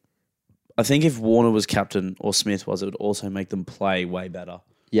think if Warner was captain or Smith was, it would also make them play way better.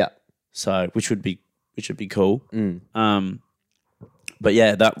 Yeah. So, which would be cool. Mm. But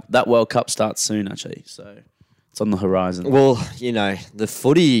yeah, that World Cup starts soon actually, so it's on the horizon. Well, the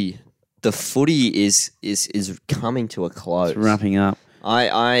footy is coming to a close. It's wrapping up.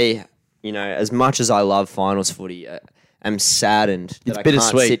 I as much as I love finals footy, I'm saddened that It's I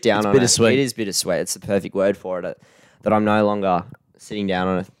bittersweet. can't sit down It's on bittersweet. it. It is bittersweet. It's the perfect word for it. That I'm no longer sitting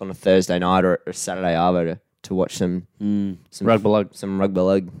down on a Thursday night or a Saturday arvo to watch some Rugby league. some rugby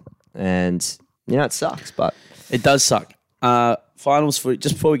league, and it sucks, but It does suck. Finals for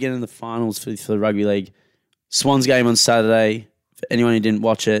just before we get into the finals for the rugby league, Swans game on Saturday. For anyone who didn't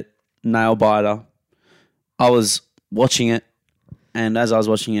watch it, nail biter. I was watching it, and as I was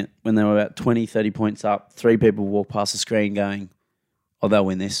watching it, when they were about 20, 30 points up, 3 people walked past the screen going, "Oh, they'll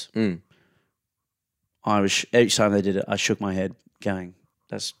win this." Each time they did it, I shook my head, going,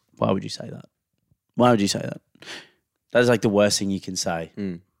 why would you say that? Why would you say that? That is like the worst thing you can say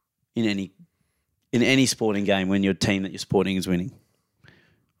in any sporting game when your team that you're supporting is winning.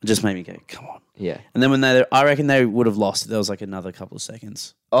 It just made me go, come on. yeah. And then when I reckon they would have lost. There was like another couple of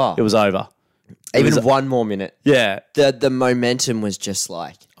seconds. Oh, It was over. even was- one more minute. Yeah, The momentum was just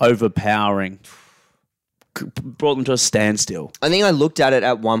like. overpowering. Brought them to a standstill. I think I looked at it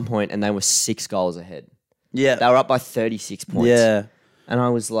at one point and they were 6 goals ahead. Yeah, They were up by 36 points. yeah. And I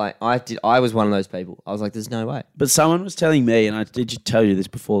was like, I was one of those people. I was like, there's no way. But someone was telling me, and I did tell you this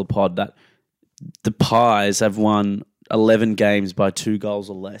before the pod, that the Pies have won 11 games by 2 goals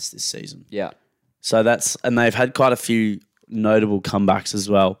or less this season. Yeah. So and they've had quite a few notable comebacks as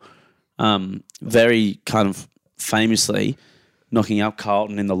well. Very kind of famously knocking out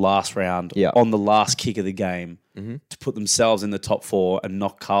Carlton in the last round on the last kick of the game to put themselves in the top 4 and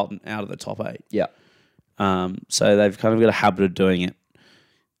knock Carlton out of the top 8. Yeah. So they've kind of got a habit of doing it.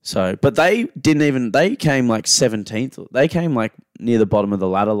 So, but they came like 17th. They came like near the bottom of the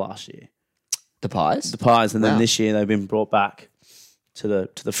ladder last year. The Pies? The Pies, and then Wow. this year they've been brought back to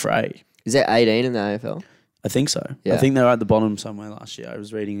the fray. Is there 18 in the AFL? I think so. Yeah. I think they were at the bottom somewhere last year. I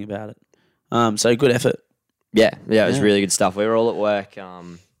was reading about it. So good effort. Yeah. Yeah, it was Yeah. really good stuff. We were all at work.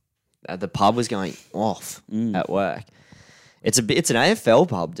 The pub was going off at work. It's an AFL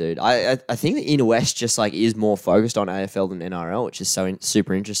pub, dude. I think the Inner West just like is more focused on AFL than NRL, which is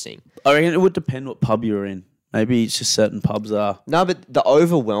super interesting. I reckon it would depend what pub you're in. Maybe it's just certain pubs are. No, but the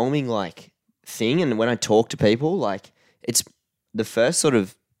overwhelming like thing, and when I talk to people, like it's the first sort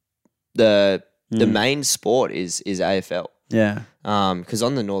of the main sport is AFL. Yeah. Because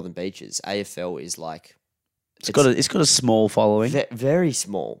on the Northern Beaches, AFL is like It's got a small following. very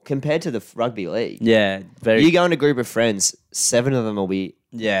small compared to the rugby league. Yeah. Very. You go in a group of friends, 7 of them will be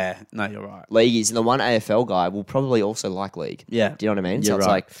Yeah. No, you're right. leagueies, and the one AFL guy will probably also like league. Yeah. Do you know what I mean? So You're it's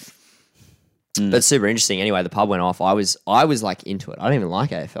right. like, but it's super interesting. Anyway, the pub went off. I was like into it. I don't even like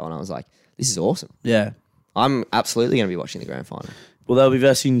AFL, and I was like, this is awesome. Yeah. I'm absolutely going to be watching the grand final. Well, they'll be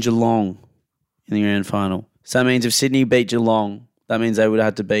versing Geelong in the grand final. So that means if Sydney beat Geelong, that means they would have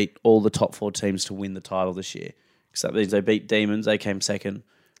had to beat all the top 4 teams to win the title this year. Because that means they beat Demons, they came second.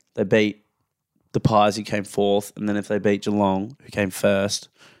 They beat the Pies, who came 4th. And then if they beat Geelong, who came first,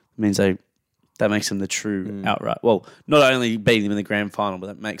 it means that makes them the true outright. Well, not only beating them in the grand final, but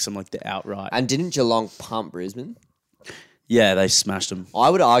that makes them like the outright. And didn't Geelong pump Brisbane? Yeah, they smashed them. I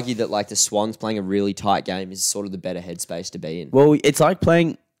would argue that like the Swans playing a really tight game is sort of the better headspace to be in. Well, it's like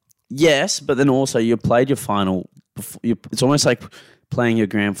playing, yes, but then also you played your final. It's almost like playing your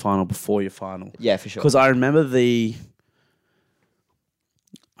grand final before your final. Yeah, for sure. Because I remember the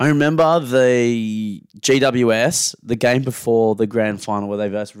GWS, the game before the grand final where they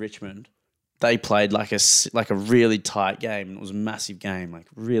versed Richmond. They played like a really tight game. And it was a massive game, like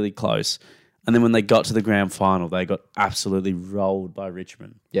really close. And then when they got to the grand final, they got absolutely rolled by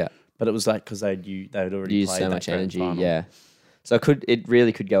Richmond. Yeah. But it was like because they'd already Use played so that much grand energy. final. Yeah. So it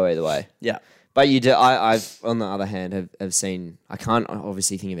really could go either way. Yeah. But you do. I've on the other hand have seen. I can't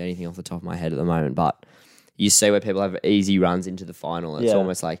obviously think of anything off the top of my head at the moment, but you see where people have easy runs into the final. And It's Yeah.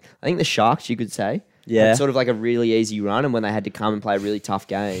 almost like I think the Sharks. You could say Yeah. had sort of like a really easy run, and when they had to come and play a really tough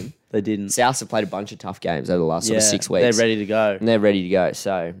game, They didn't. Souths have played a bunch of tough games over the last sort of 6 weeks. They're ready to go. And they're ready to go.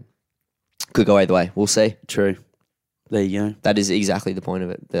 So could go either way. We'll see. True. There you go. That is exactly the point of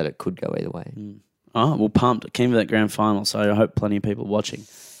it, that it could go either way. Oh, well, pumped. Came to that grand final, so I hope plenty of people are watching.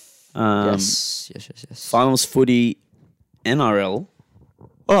 Yes. Finals footy, NRL.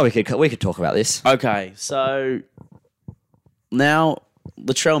 Oh, we could talk about this. Okay, so now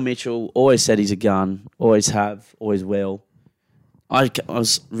Latrell Mitchell always said he's a gun, always have, always will. I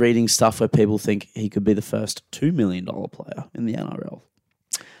was reading stuff where people think he could be the first $2 million player in the NRL.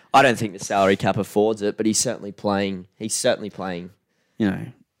 I don't think the salary cap affords it, but he's certainly playing. He's certainly playing You know,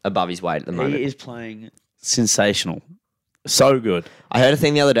 above his weight at the moment. he is playing sensational. So good. I heard a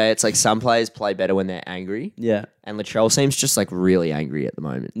thing the other day. It's like some players play better when they're angry, Yeah. and Latrell seems just like really angry at the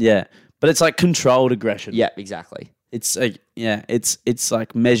moment. Yeah. But it's like controlled aggression. Yeah, exactly. It's like, yeah, it's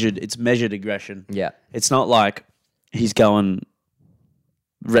like measured. It's measured aggression. Yeah. It's not like he's going.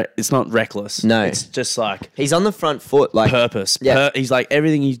 It's not reckless. No. It's just like He's on the front foot. Like purpose. Yeah. He's like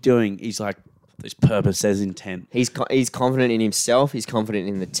everything he's doing. He's like there's purpose. There's intent. he's confident in himself. He's confident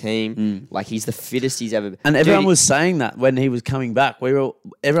in the team. Like he's the fittest he's ever been. And everyone was saying that when he was coming back.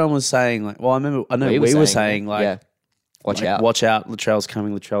 Everyone was saying like, well, I know we were saying like, yeah, watch out. watch out, Latrell's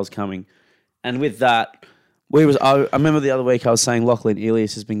coming. And with that, I remember the other week I was saying Lachlan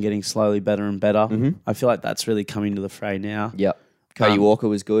Ilias has been getting slowly better and better. Mm-hmm. I feel like that's really coming to the fray now. Yep. Cody Walker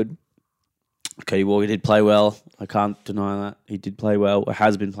was good. Cody Walker did play well. I can't deny that. He did play well, or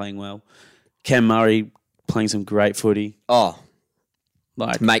has been playing well. Cam Murray playing some great footy. Oh,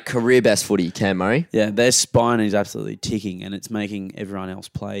 Like, mate, career best footy, Cam Murray. yeah, their spine is absolutely ticking, and it's making everyone else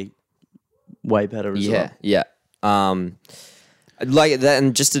play way better as well. Yeah. Like that,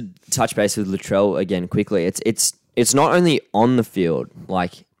 and just to touch base with Latrell again quickly, it's not only on the field,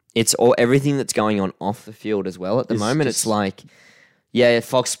 like it's everything that's going on off the field as well. At the moment, it's like, yeah,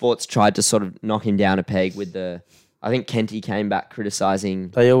 Fox Sports tried to sort of knock him down a peg with I think Kenty came back criticising,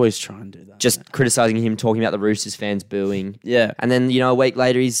 They always try and do that. just criticising him, talking about the Roosters fans booing. Yeah. And then, a week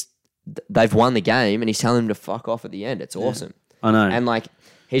later, they've won the game and he's telling him to fuck off at the end. It's awesome. I know. And like,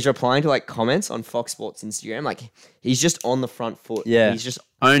 he's replying to like comments on Fox Sports Instagram. Like, he's just on the front foot. Yeah. He's just,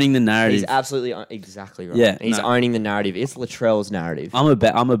 owning the narrative. he's absolutely, exactly right. Yeah, He's no. owning the narrative. It's Latrell's narrative. I'm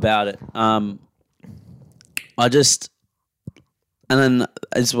about it. And then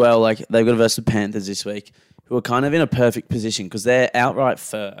as well, like they've got versus the Panthers this week, who are kind of in a perfect position because they're outright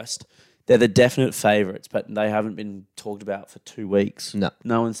first. They're the definite favourites, but they haven't been talked about for 2 weeks. No.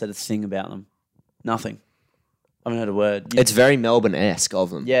 No one said a thing about them. Nothing. I haven't heard a word. It's very Melbourne-esque of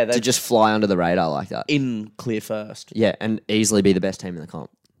them. Yeah, to just fly under the radar like that. in clear first. Yeah, and easily be the best team in the comp.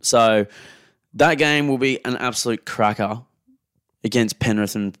 So that game will be an absolute cracker against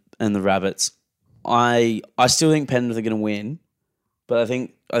Penrith and the Rabbits. I still think Penrith are going to win, but I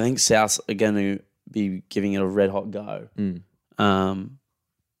think Souths are going to be giving it a red hot go.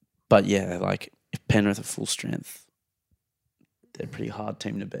 But yeah, like if Penrith are full strength, they're a pretty hard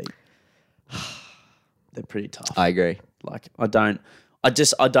team to beat. They're pretty tough. I agree. Like I don't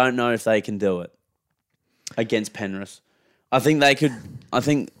know if they can do it against Penrith. I think they could. I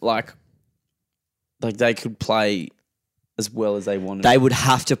think like they could play as well as they wanted. They would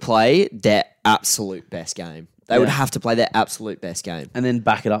have to play their absolute best game. They would Yeah. have to play their absolute best game. and then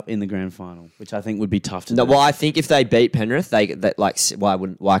back it up in the grand final, which I think would be tough to No, do. well, I think if they beat Penrith, they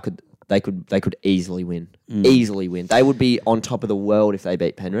could easily win. Easily win. They would be on top of the world if they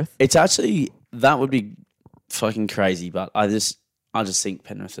beat Penrith. It's actually that would be fucking crazy, but I just think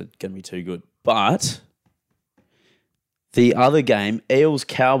Penrith are going to be too good. But the other game, Eels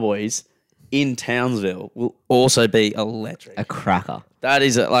Cowboys in Townsville, will also be electric. A cracker. That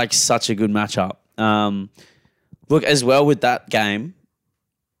is like such a good matchup. Look, as well with that game,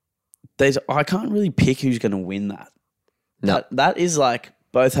 I can't really pick who's going to win that. No. That is like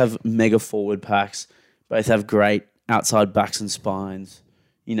both have mega forward packs, both have great outside backs and spines.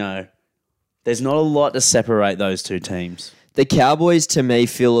 There's not a lot to separate those two teams. The Cowboys, to me,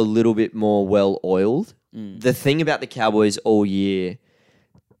 feel a little bit more well-oiled. The thing about the Cowboys all year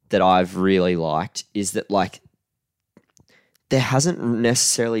that I've really liked is that, like, there hasn't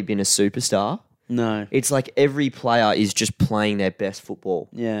necessarily been a superstar. No. It's like every player is just playing their best football.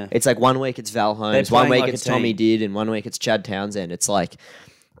 Yeah. It's like 1 week it's Val They're Holmes, 1 playing week like it's a team. Tommy Did, and 1 week it's Chad Townsend. It's like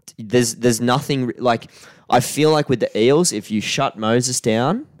there's nothing like I feel like with the Eels, if you shut Moses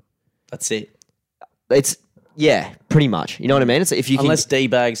down, That's it. it's pretty much. You know what I mean? It's if you Unless can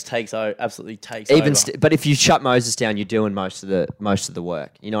D-Bags absolutely takes even, over. but if you shut Moses down, you're doing most of the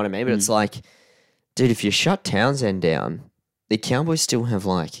work. You know what I mean? But it's like, dude, if you shut Townsend down, the Cowboys still have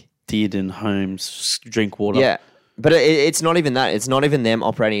like did and Holmes, Drinkwater. Yeah. But it's not even that. It's not even them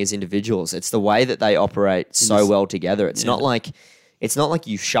operating as individuals. It's the way that they operate so well together. It's not like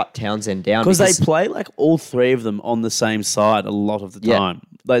you shut Townsend down Because they play like all three of them on the same side a lot of the Yeah. time.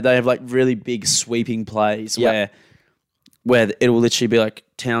 Like they have like really big sweeping plays Yeah. where it will literally be like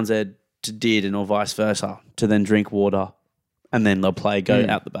Townsend to Dearden or vice versa to then Drinkwater, and then they'll go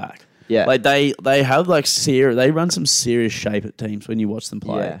out the back. Yeah. Like they have like they run some serious shape at teams when you watch them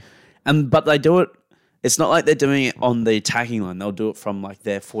play. Yeah. But they do it. It's not like they're doing it on the attacking line. They'll do it from like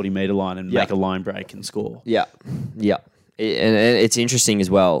their 40-meter line and make a line break and score. Yeah, yeah, and it's interesting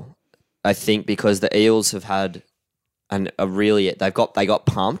as well. I think because the Eels have had they got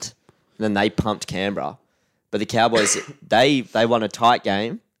pumped, and then they pumped Canberra, but the Cowboys they won a tight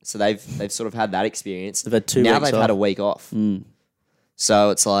game, so they've sort of had that experience. They've had 2 now weeks they've had off. a week off, so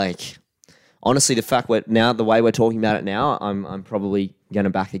it's like honestly the fact the way we're talking about it now, I'm probably going to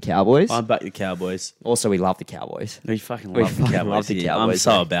back the Cowboys. I'm back the Cowboys. Also, we love the Cowboys. We fucking We love the fucking Cowboys. love the here. I'm Cowboys,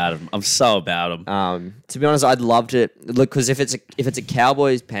 so mate. about them. I'm so about them. To be honest, I'd love to look because if it's a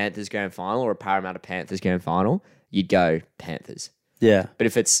Cowboys Panthers grand final or a Parramatta Panthers grand final, you'd go Panthers. Yeah. But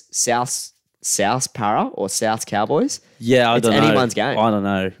if it's South Para or South Cowboys, Yeah, I it's don't know. anyone's game. I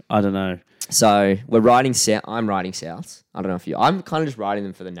don't know. So we're riding South. I'm riding South. I don't know if you. I'm kind of just riding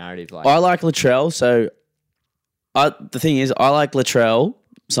them for the narrative. Like I like Latrell, so the thing is, I like Latrell,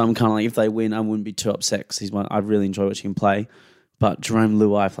 so I'm kind of like, if they win, I wouldn't be too upset because I really enjoy watching him play. But Jerome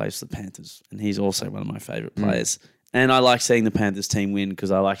Luai plays for the Panthers, and he's also one of my favourite players. And I like seeing the Panthers team win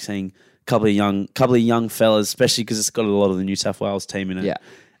because I like seeing a couple of young fellas, especially because it's got a lot of the New South Wales team in it. Yeah.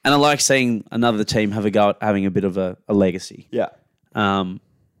 And I like seeing another team have a go at having a bit of a legacy. yeah, And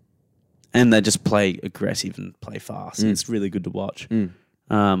they just play aggressive and play fast. And it's really good to watch.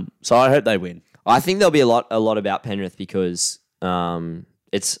 So I hope they win. I think there'll be a lot about Penrith because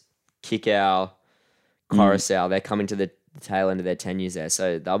it's Kikau, Coruscant. They're coming to the tail end of their 10 years there,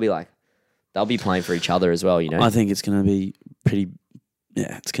 so they'll be playing for each other as well. You know, I think it's going to be pretty.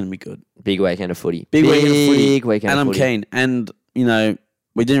 Yeah, it's going to be good. big weekend of footy. Big weekend of footy. Weekend And of I'm footy. keen. And, you know,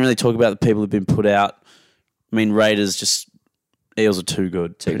 we didn't really talk about the people who've been put out. I mean, Raiders Eels are too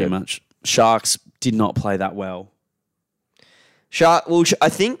good, pretty good. much. Sharks did not play that well. I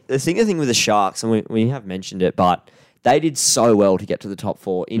think the thing with the Sharks, and we have mentioned it, but they did so well to get to the top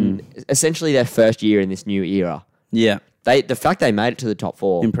 4 in essentially their first year in this new era. Yeah, The fact they made it to the top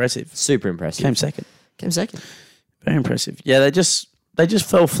 4, impressive. super impressive. Came second. Very impressive. Yeah, they just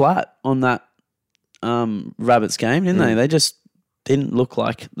fell flat on that Rabbits game, didn't they? They just didn't look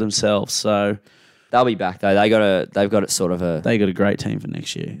like themselves. So They'll be back though. They've got it sort of they got a great team for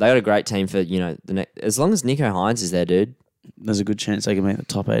next year. they got a great team for the next, as long as Nico Hines is there, dude. There's a good chance they can make the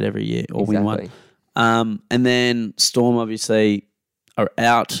top 8 every year or win one. Exactly. And then Storm obviously are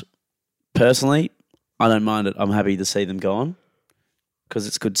out. Personally, I don't mind it. I'm happy to see them go on because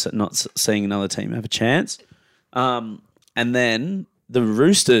it's good not seeing another team have a chance. And then the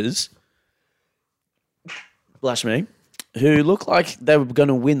Roosters, blush me, who looked like they were going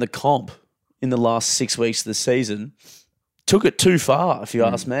to win the comp in the last 6 weeks of the season, took it too far, if you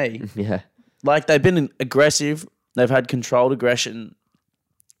ask me. Yeah. Like, they've been aggressive. They've had controlled aggression.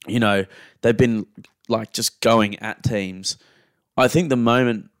 You know, they've been, like, just going at teams. I think the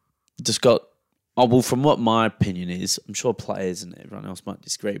moment just got... Oh, well, from what my opinion is, I'm sure players and everyone else might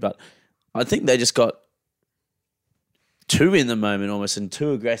disagree, but I think they just got too in the moment almost and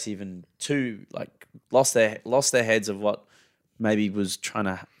too aggressive and too, like, lost their heads of what maybe was trying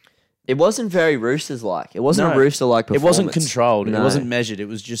to... It wasn't very Roosters-like. It wasn't No. a Rooster-like It performance. wasn't controlled. No. It wasn't measured. It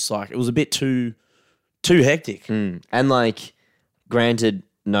was just like... It was a bit too hectic. And, like, granted,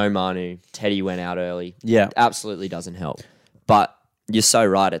 no Manu. Teddy went out early. Yeah. Absolutely doesn't help. But you're so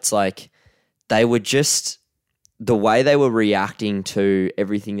right. It's like they were just... The way they were reacting to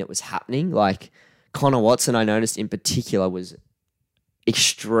everything that was happening, like Connor Watson, I noticed in particular, was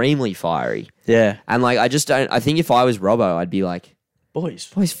extremely fiery. Yeah. And, like, I just don't... I think if I was Robbo, I'd be like, Boys,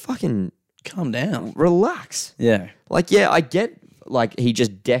 boys, fucking calm down. relax. Yeah. Like, yeah, I get, like, he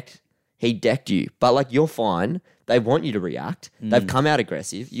decked you, but, like, you're fine. They want you to react. They've come out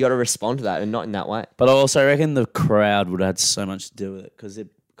aggressive. You got to respond to that and not in that way. But I also reckon the crowd would have had so much to do with it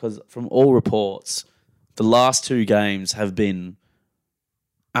because from all reports, the last 2 games have been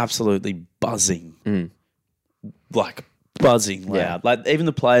absolutely buzzing. Like, buzzing loud. Yeah. Like, even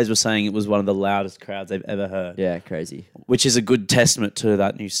the players were saying it was one of the loudest crowds they've ever heard. Yeah, crazy. Which is a good testament to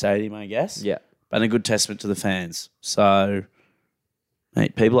that new stadium, I guess. Yeah. And a good testament to the fans. So,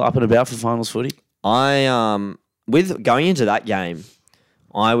 mate, people are up and about for finals footy. With going into that game,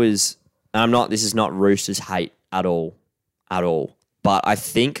 this is not Roosters hate at all. But I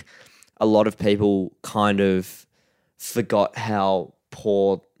think a lot of people kind of forgot how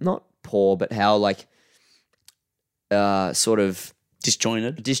not poor, but how like sort of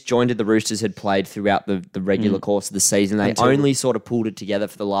disjointed the Roosters had played throughout the regular course of the season. They Until- only sort of pulled it together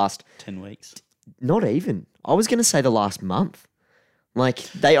for the last, 10 weeks. not even, I was going to say the last month. Like,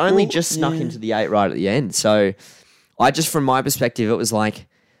 they only just snuck into the 8 right at the end. So, from my perspective, it was like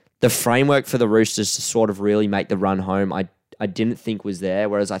the framework for the Roosters to sort of really make the run home, I didn't think was there,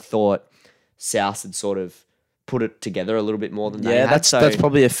 whereas I thought South had sort of put it together a little bit more than they Yeah, had. that's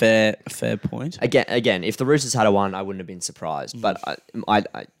probably a fair point. Again, if the Roosters had a won, I wouldn't have been surprised. But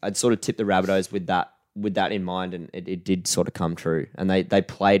I'd sort of tipped the Rabbitohs with that in mind, and it did sort of come true. And they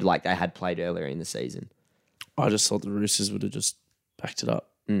played like they had played earlier in the season. I just thought the Roosters would have just backed it up,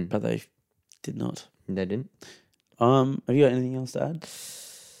 but they did not. They didn't. Have you got anything else to add?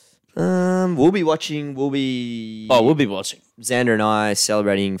 We'll be watching. We'll be Xander and I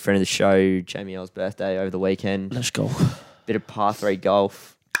celebrating friend of the show Jamie L's birthday over the weekend. Let's go. Bit of par 3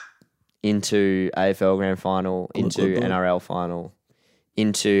 golf into AFL Grand Final, into good. NRL Final,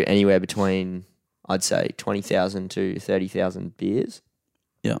 into anywhere between I'd say 20,000 to 30,000 beers.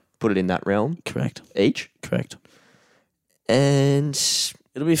 Yeah, Put it in that realm correct. each, and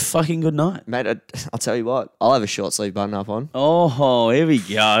It'll be a fucking good night. mate, I'll tell you what, I'll have a short sleeve button up on. Oh, here we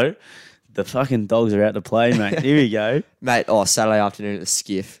go. The fucking dogs are out to play, mate. Here we go. Mate, Saturday afternoon at the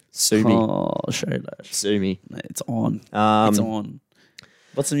Skiff. Sue me. Oh, show that. Sue me. Mate, it's on. Um, It's on.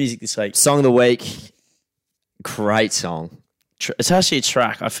 What's the music this week? Song of the week. Great song. It's actually a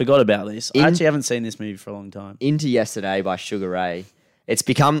track. I forgot about this. I actually haven't seen this movie for a long time. Into Yesterday by Sugar Ray.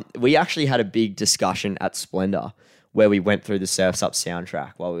 We actually had a big discussion at Splendor where we went through the Surf's Up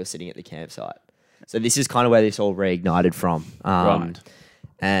soundtrack while we were sitting at the campsite. So this is kind of where this all reignited from. Right.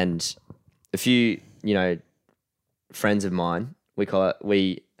 And a few, friends of mine,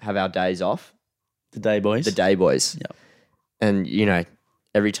 we have our days off, The Day Boys. the day boys. Yep. And,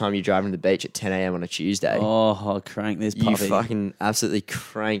 every time you're driving to the beach at 10 a.m. on a Tuesday, Oh, crank this you puppy. fucking absolutely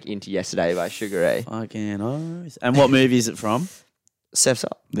crank Into Yesterday by Sugar Ray. Fucking oath. And what movie is it from? Surf's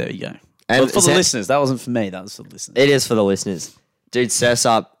Up. There you go. And For the listeners. That wasn't for me. That was for the listeners. It is for the listeners. Dude, Surf's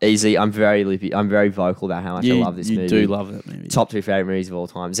Up, easy. I'm very lippy. I'm very vocal about how much I love this movie. You do love that movie. Top 2 favourite movies of all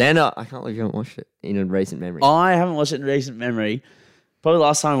time. Xander, I can't believe you haven't watched it in a recent memory. I haven't watched it in recent memory. Probably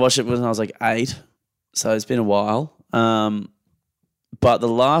last time I watched it was when I was like 8. So it's been a while. But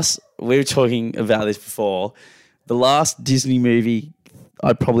we were talking about this before. The last Disney movie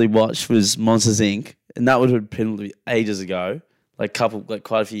I probably watched was Monsters Inc. And that would have been ages ago.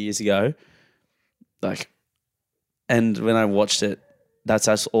 Quite a few years ago. And when I watched it, that's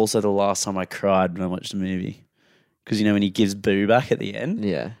also the last time I cried when I watched a movie. Because, when he gives Boo back at the end,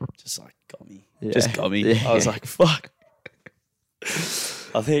 Yeah. just got me. Yeah. Just got me. Yeah. I was like, fuck.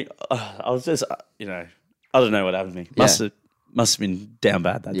 I think I was just, I don't know what happened to me. Must have been down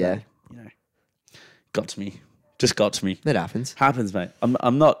bad that Yeah. day. Got to me. Just got to me. That happens. Happens, mate.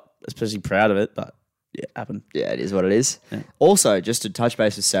 I'm not especially proud of it, but yeah, it happened. Yeah, it is what it is. Yeah. Also, just to touch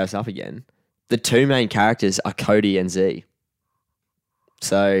base with Surf's Up again, the 2 main characters are Cody and Z.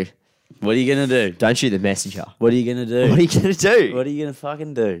 So, What are you gonna do? don't shoot the messenger. What are you gonna do? What are you going to do? What are you gonna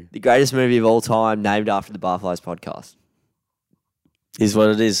fucking do? The greatest movie of all time, named after the Barflies podcast. Is what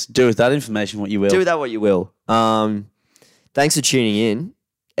it is. Do with that information what you will. Do with that what you will. Thanks for tuning in.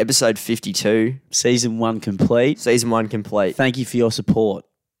 Episode 52, Season 1 complete. season 1 complete. Thank you for your support.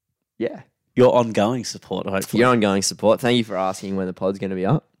 Yeah. Your ongoing support, hopefully. Your ongoing support. Thank you for asking when the pod's going to be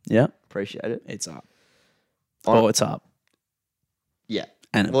up. Yeah. Appreciate it. It's up. On- It's up. Yeah.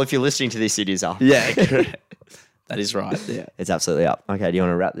 And Well, if you're listening to this, it is up. yeah, correct. That is right. Yeah. It's absolutely up. Okay, do you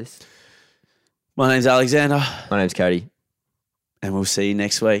want to wrap this? My name's Alexander, My name's Cody. and we'll see you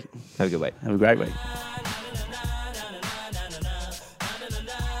next week. Have a good week. Have a great week.